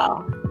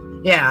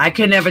noticeable. Yeah, I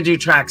could never do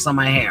tracks on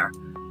my hair.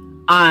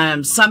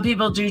 Some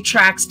people do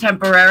tracks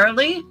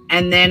temporarily,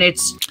 and then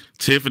it's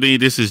Tiffany.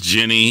 This is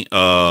Jenny.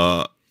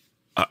 Her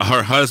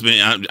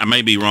husband. I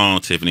may be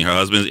wrong, Tiffany. Her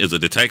husband is a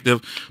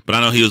detective, but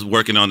I know he was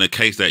working on the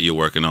case that you're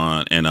working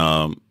on, and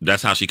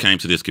that's how she came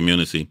to this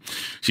community.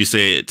 She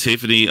said,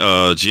 Tiffany.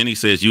 Jenny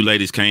says you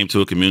ladies came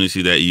to a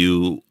community that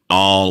you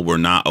all were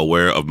not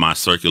aware of my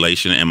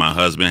circulation, and my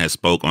husband has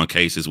spoke on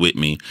cases with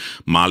me.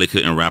 Molly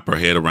couldn't wrap her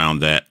head around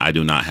that. I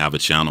do not have a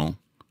channel.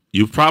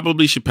 You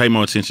probably should pay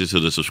more attention to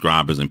the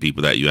subscribers and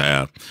people that you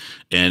have.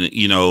 And,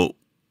 you know,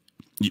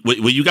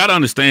 what you got to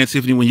understand,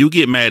 Tiffany, when you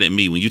get mad at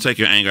me, when you take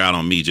your anger out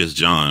on me, just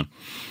John,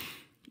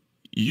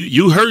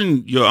 you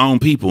hurting your own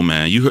people,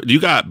 man. You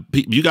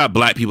got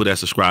black people that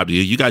subscribe to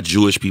you. You got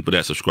Jewish people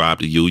that subscribe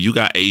to you. You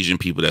got Asian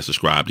people that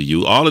subscribe to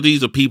you. All of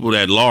these are people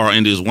that Laura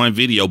in this one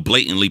video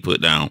blatantly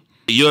put down.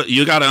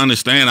 You got to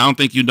understand. I don't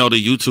think you know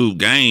the YouTube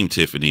game,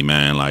 Tiffany,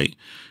 man. Like,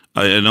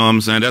 you know what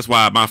I'm saying? That's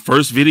why my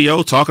first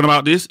video talking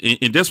about this,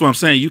 and that's what I'm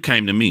saying. You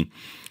came to me.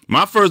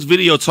 My first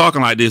video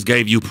talking like this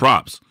gave you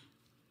props.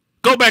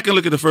 Go back and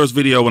look at the first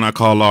video when I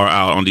called Laura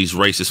out on these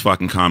racist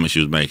fucking comments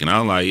she was making. I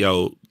was like,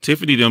 yo,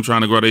 Tiffany, them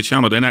trying to grow their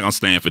channel. They're not going to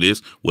stand for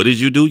this. What did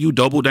you do? You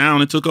doubled down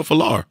and took up for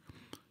Laura.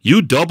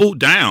 You doubled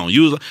down.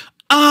 You was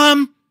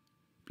like,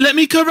 let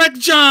me correct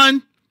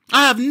John.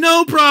 I have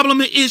no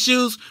problem and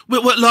issues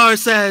with what Laura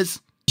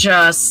says.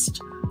 Just,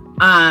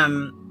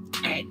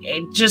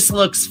 it just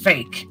looks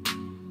fake.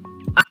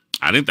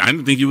 I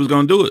didn't think you was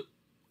going to do it.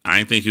 I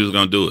didn't think you was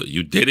going to do it.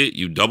 You did it.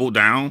 You doubled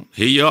down.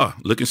 Here you are,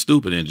 looking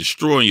stupid and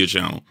destroying your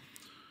channel.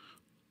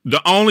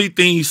 The only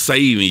thing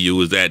saving you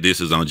is that this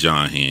is on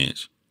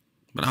Jonhinged.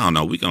 But I don't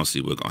know. We're going to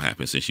see what's going to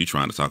happen since you're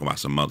trying to talk about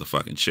some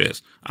motherfucking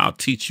chess. I'll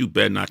teach you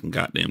better than I can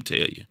goddamn tell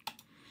you.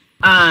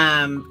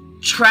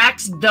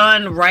 Tracks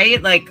done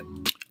right, like...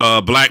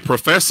 A black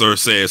professor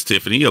says,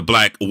 Tiffany, a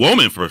black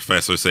woman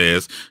professor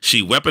says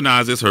she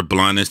weaponizes her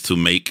blondness to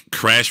make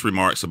crash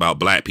remarks about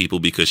black people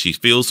because she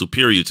feels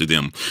superior to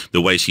them.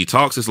 The way she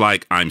talks is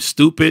like, I'm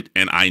stupid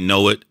and I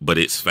know it, but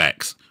it's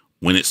facts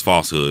when it's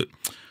falsehood.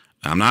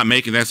 I'm not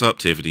making this up,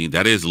 Tiffany.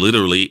 That is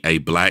literally a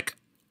black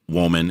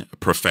woman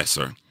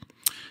professor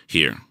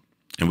here.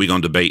 And we're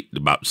going to debate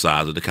about the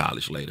size of the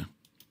college later.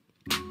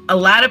 A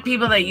lot of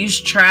people that use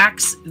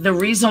tracks, the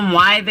reason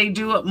why they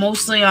do it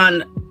mostly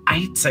on,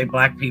 I'd say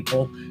black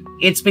people,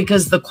 it's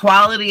because the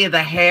quality of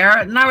the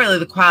hair, not really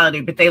the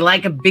quality, but they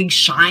like a big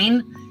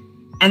shine.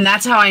 And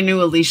that's how I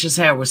knew Alicia's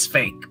hair was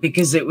fake,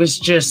 because it was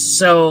just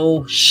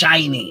so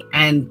shiny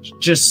and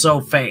just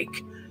so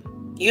fake.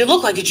 You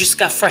look like you just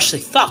got freshly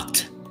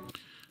fucked.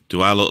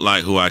 Do I look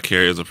like who I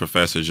carry as a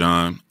professor,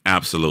 John?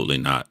 Absolutely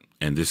not.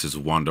 And this is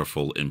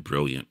wonderful and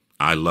brilliant.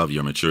 I love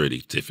your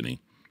maturity, Tiffany.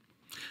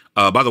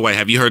 By the way,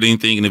 have you heard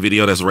anything in the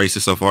video that's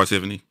racist so far,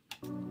 Tiffany?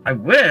 I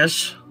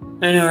wish.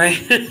 I know, right?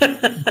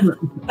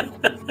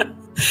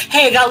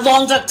 Hey, I got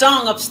long duck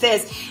dong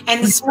upstairs.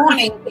 And this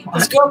morning,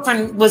 his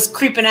girlfriend was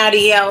creeping out of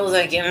here. I was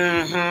like,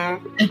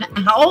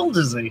 How old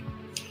is he?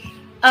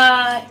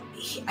 I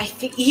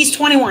think he's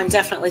 21,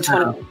 definitely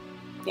 21. Oh.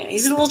 Yeah,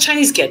 he's a little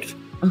Chinese kid.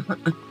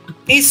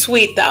 He's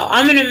sweet, though.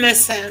 I'm going to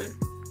miss him.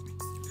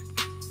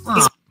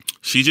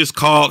 She just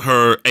called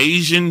her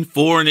Asian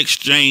foreign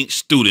exchange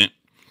student.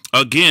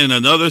 Again,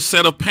 another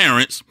set of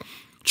parents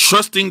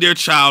trusting their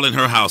child in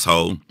her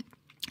household.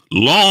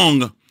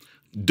 Long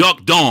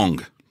duck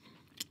dong.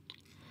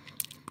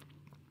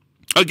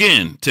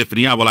 Again,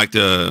 Tiffany, I would like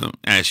to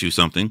ask you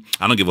something.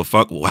 I don't give a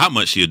fuck how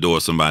much you adore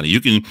somebody. You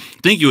can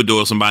think you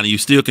adore somebody, you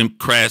still can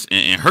crash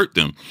and hurt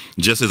them.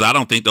 Just as I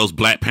don't think those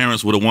black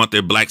parents would have want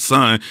their black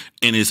son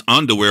in his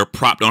underwear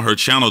propped on her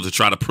channel to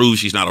try to prove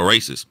she's not a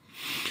racist.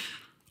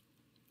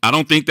 I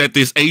don't think that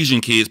this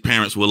Asian kid's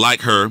parents would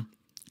like her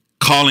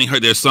calling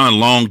their son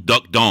long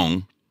duck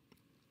dong.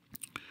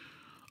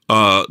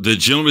 The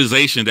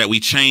generalization that we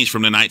changed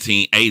from the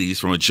 1980s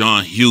from a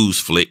John Hughes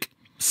flick,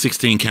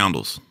 16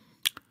 Candles.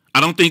 I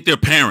don't think they're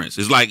parents.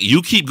 It's like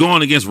you keep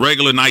going against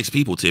regular nice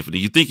people, Tiffany.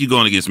 You think you're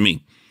going against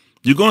me.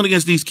 You're going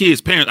against these kids'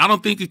 parents. I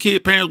don't think the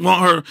kid parents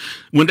want her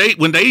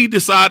when they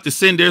decide to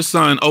send their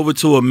son over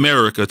to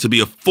America to be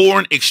a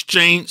foreign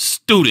exchange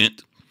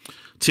student.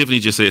 Tiffany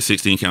just said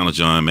 16 Count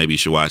John. Maybe you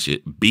should watch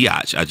it.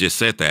 Biatch. I just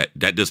said that.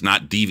 That does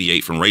not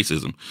deviate from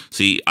racism.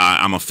 See,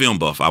 I'm a film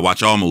buff. I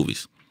watch all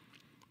movies.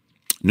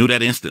 Knew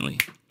that instantly.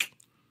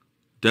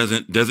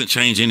 Doesn't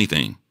change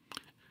anything.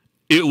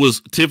 It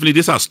was Tiffany.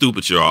 This is how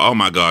stupid you are. Oh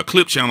my God.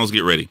 Clip channels,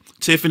 get ready.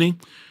 Tiffany,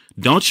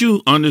 don't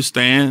you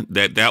understand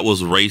that that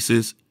was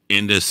racist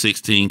in the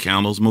 16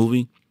 Candles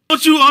movie?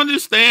 Don't you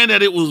understand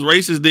that it was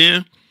racist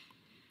then?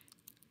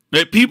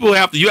 That people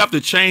you have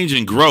to change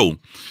and grow.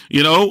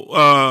 You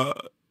know,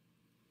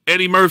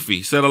 Eddie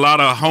Murphy said a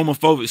lot of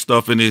homophobic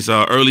stuff in his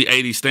early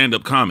 80s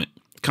stand-up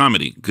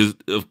comedy because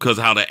of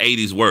how the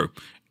 80s were.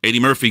 Eddie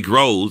Murphy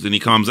grows and he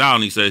comes out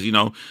and he says, you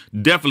know,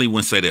 definitely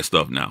wouldn't say that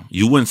stuff now.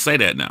 You wouldn't say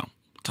that now.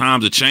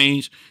 Times have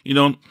changed. You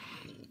know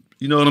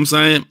what I'm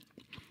saying?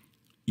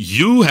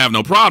 You have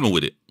no problem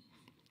with it.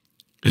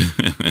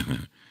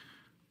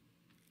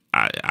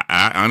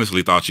 I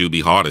honestly thought you'd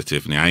be harder,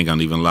 Tiffany. I ain't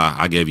gonna even lie.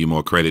 I gave you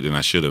more credit than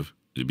I should have,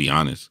 to be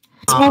honest.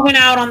 It's moving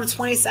out on the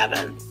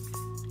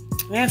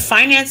 27th. Man,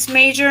 finance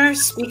major,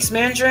 speaks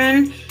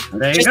Mandarin.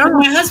 There you Just go. like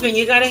my husband.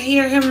 You gotta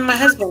hear him and my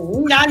husband.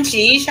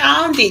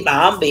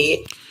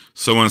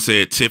 Someone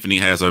said Tiffany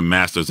has her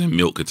master's in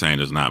milk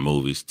containers, not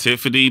movies.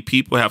 Tiffany,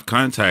 people have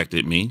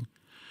contacted me.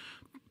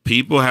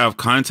 People have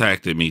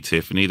contacted me,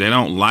 Tiffany. They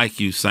don't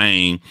like you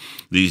saying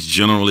these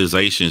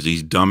generalizations,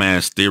 these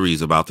dumbass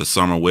theories about the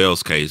Summer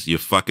Wells case. You're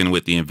fucking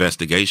with the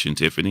investigation,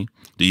 Tiffany.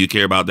 Do you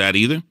care about that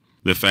either?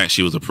 The fact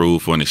she was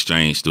approved for an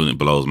exchange student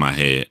blows my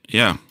head.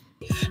 Yeah.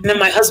 And then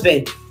my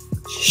husband.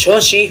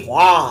 Shoshi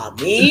wa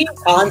mi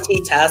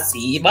kanti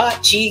tasi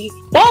bachi.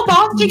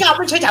 Bobo, chica,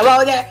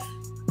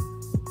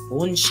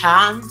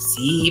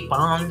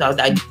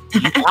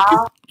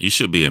 You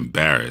should be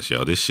embarrassed,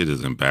 yo. This shit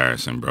is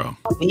embarrassing, bro.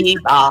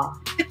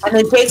 And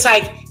then Jake's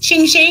like,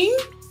 shing shing,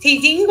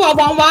 ting ting, wah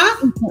wah wah.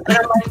 And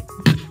I'm like,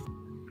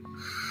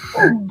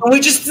 can we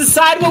just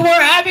decide what we're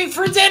having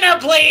for dinner,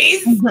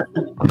 please?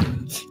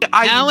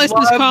 Alice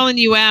is calling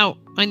you out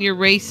on your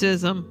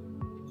racism,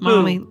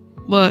 Molly.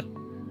 Look,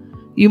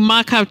 you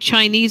mock how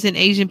Chinese and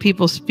Asian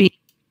people speak.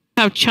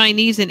 How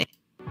Chinese and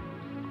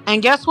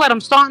guess what? I'm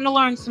starting to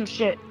learn some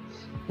shit.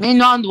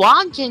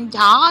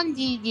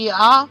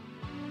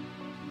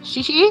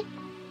 Shishi?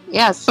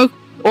 Yes. Oh,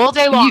 all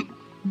day long.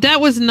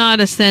 That was not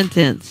a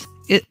sentence.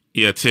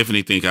 Yeah,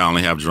 Tiffany think I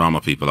only have drama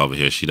people over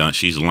here.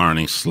 She's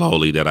learning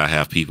slowly that I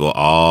have people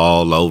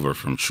all over,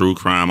 from true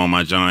crime on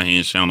my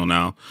Jonhinged channel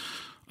now,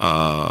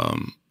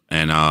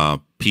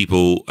 and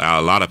people,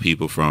 a lot of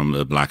people from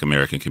the Black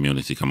American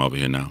community come over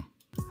here now.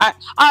 All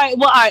right.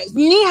 Well, all right.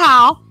 Ni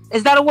hao.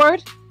 Is that a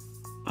word?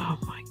 Oh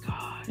my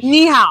gosh.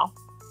 Ni hao.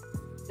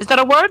 Is that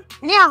a word?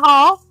 Ni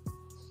hao.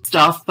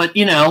 Stuff, but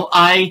you know,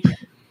 I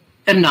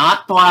am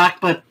not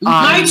black, but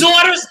My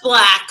daughter's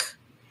black.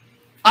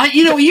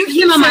 you know, you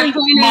can My say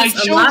point my is,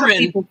 a children. lot of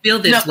people feel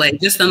this way.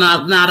 Just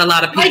not a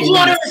lot of My people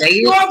want daughter to say is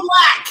it. pure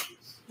black.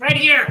 Right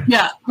here.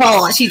 Yeah.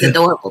 Oh, she's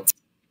adorable.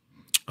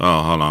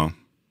 Oh, hold on.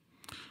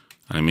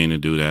 I didn't mean to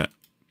do that.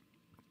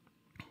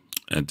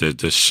 And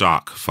the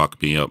shock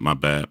fucked me up. My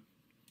bad.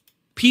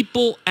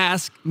 People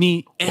ask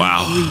me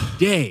every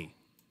day,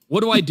 what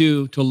do I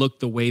do to look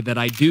the way that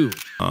I do?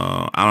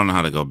 I don't know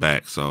how to go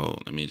back, so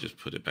let me just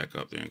put it back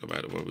up there and go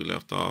back to where we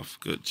left off.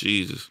 Good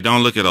Jesus.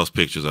 Don't look at those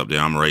pictures up there.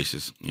 I'm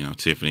racist. You know,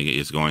 Tiffany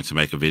is going to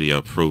make a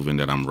video proving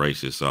that I'm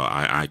racist, so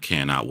I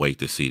cannot wait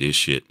to see this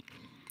shit.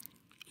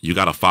 You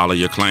got to follow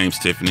your claims,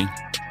 Tiffany.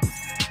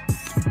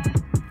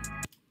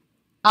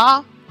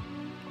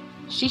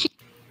 Shishi.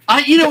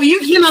 You know, you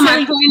can My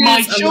say point my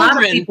is, a children.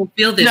 lot of people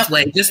feel this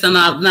way. Just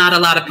not a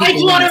lot of My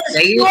people want daughter to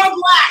say is it. pure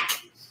black.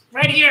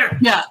 Right here.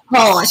 Yeah.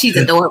 Oh, she's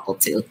adorable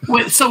too.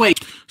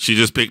 Wait. She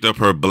just picked up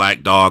her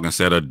black dog and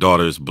said her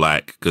daughter is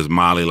black because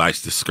Molly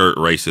likes to skirt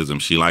racism.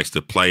 She likes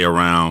to play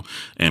around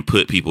and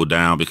put people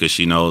down because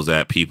she knows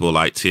that people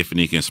like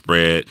Tiffany can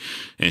spread,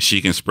 and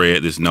she can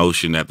spread this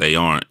notion that they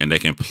aren't, and they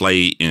can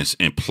play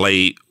and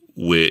play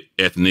with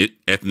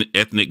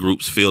ethnic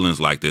groups' feelings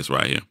like this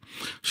right here.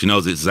 She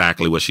knows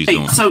exactly what she's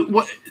doing.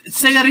 So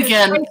say that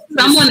again.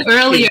 Someone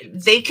earlier.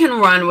 They can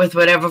run with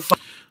whatever.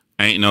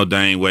 Ain't no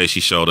dang way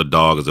she showed a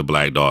dog as a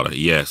black daughter.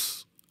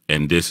 Yes.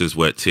 And this is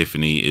what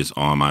Tiffany is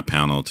on my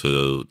panel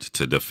to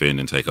defend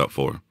and take up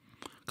for.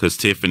 Because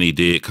Tiffany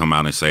did come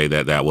out and say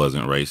that that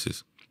wasn't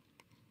racist.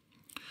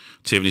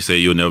 Tiffany said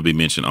you'll never be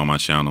mentioned on my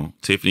channel.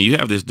 Tiffany, you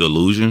have this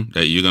delusion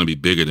that you're going to be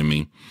bigger than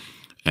me.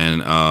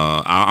 And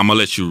I'm going to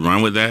let you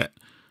run with that.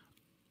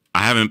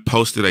 I haven't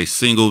posted a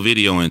single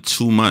video in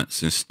 2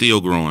 months and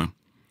still growing.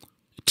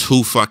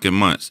 2 fucking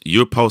months.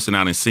 You're posting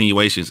out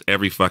insinuations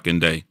every fucking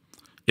day.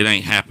 It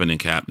ain't happening,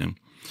 Captain.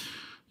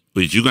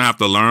 But you're going to have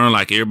to learn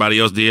like everybody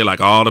else did, like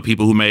all the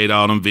people who made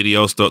all them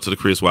videos stuck to the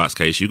Chris Watts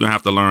case. You're going to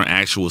have to learn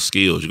actual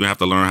skills. You're going to have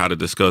to learn how to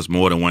discuss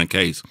more than one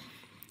case.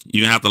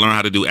 You're going to have to learn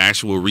how to do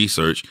actual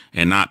research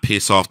and not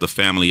piss off the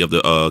family of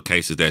the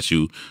cases that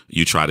you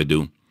try to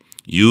do.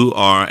 You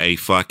are a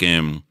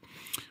fucking...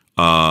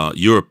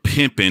 you're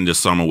pimping the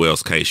Summer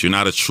Wells case. You're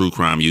not a true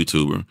crime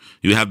YouTuber.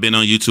 You have been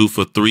on YouTube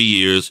for 3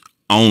 years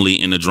only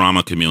in the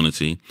drama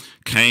community,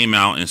 came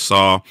out and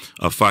saw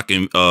a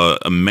fucking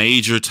a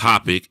major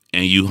topic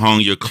and you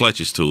hung your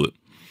clutches to it.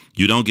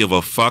 You don't give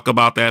a fuck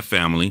about that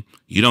family.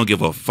 You don't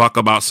give a fuck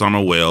about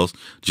Summer Wells,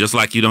 just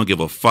like you don't give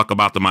a fuck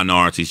about the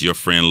minorities your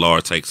friend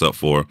Laura takes up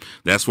for.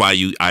 That's why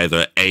you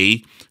either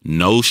A,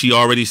 know she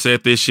already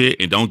said this shit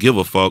and don't give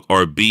a fuck,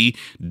 or B,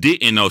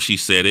 didn't know she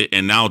said it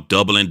and now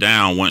doubling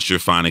down once you're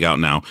finding out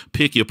now.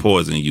 Pick your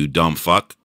poison, you dumb fuck.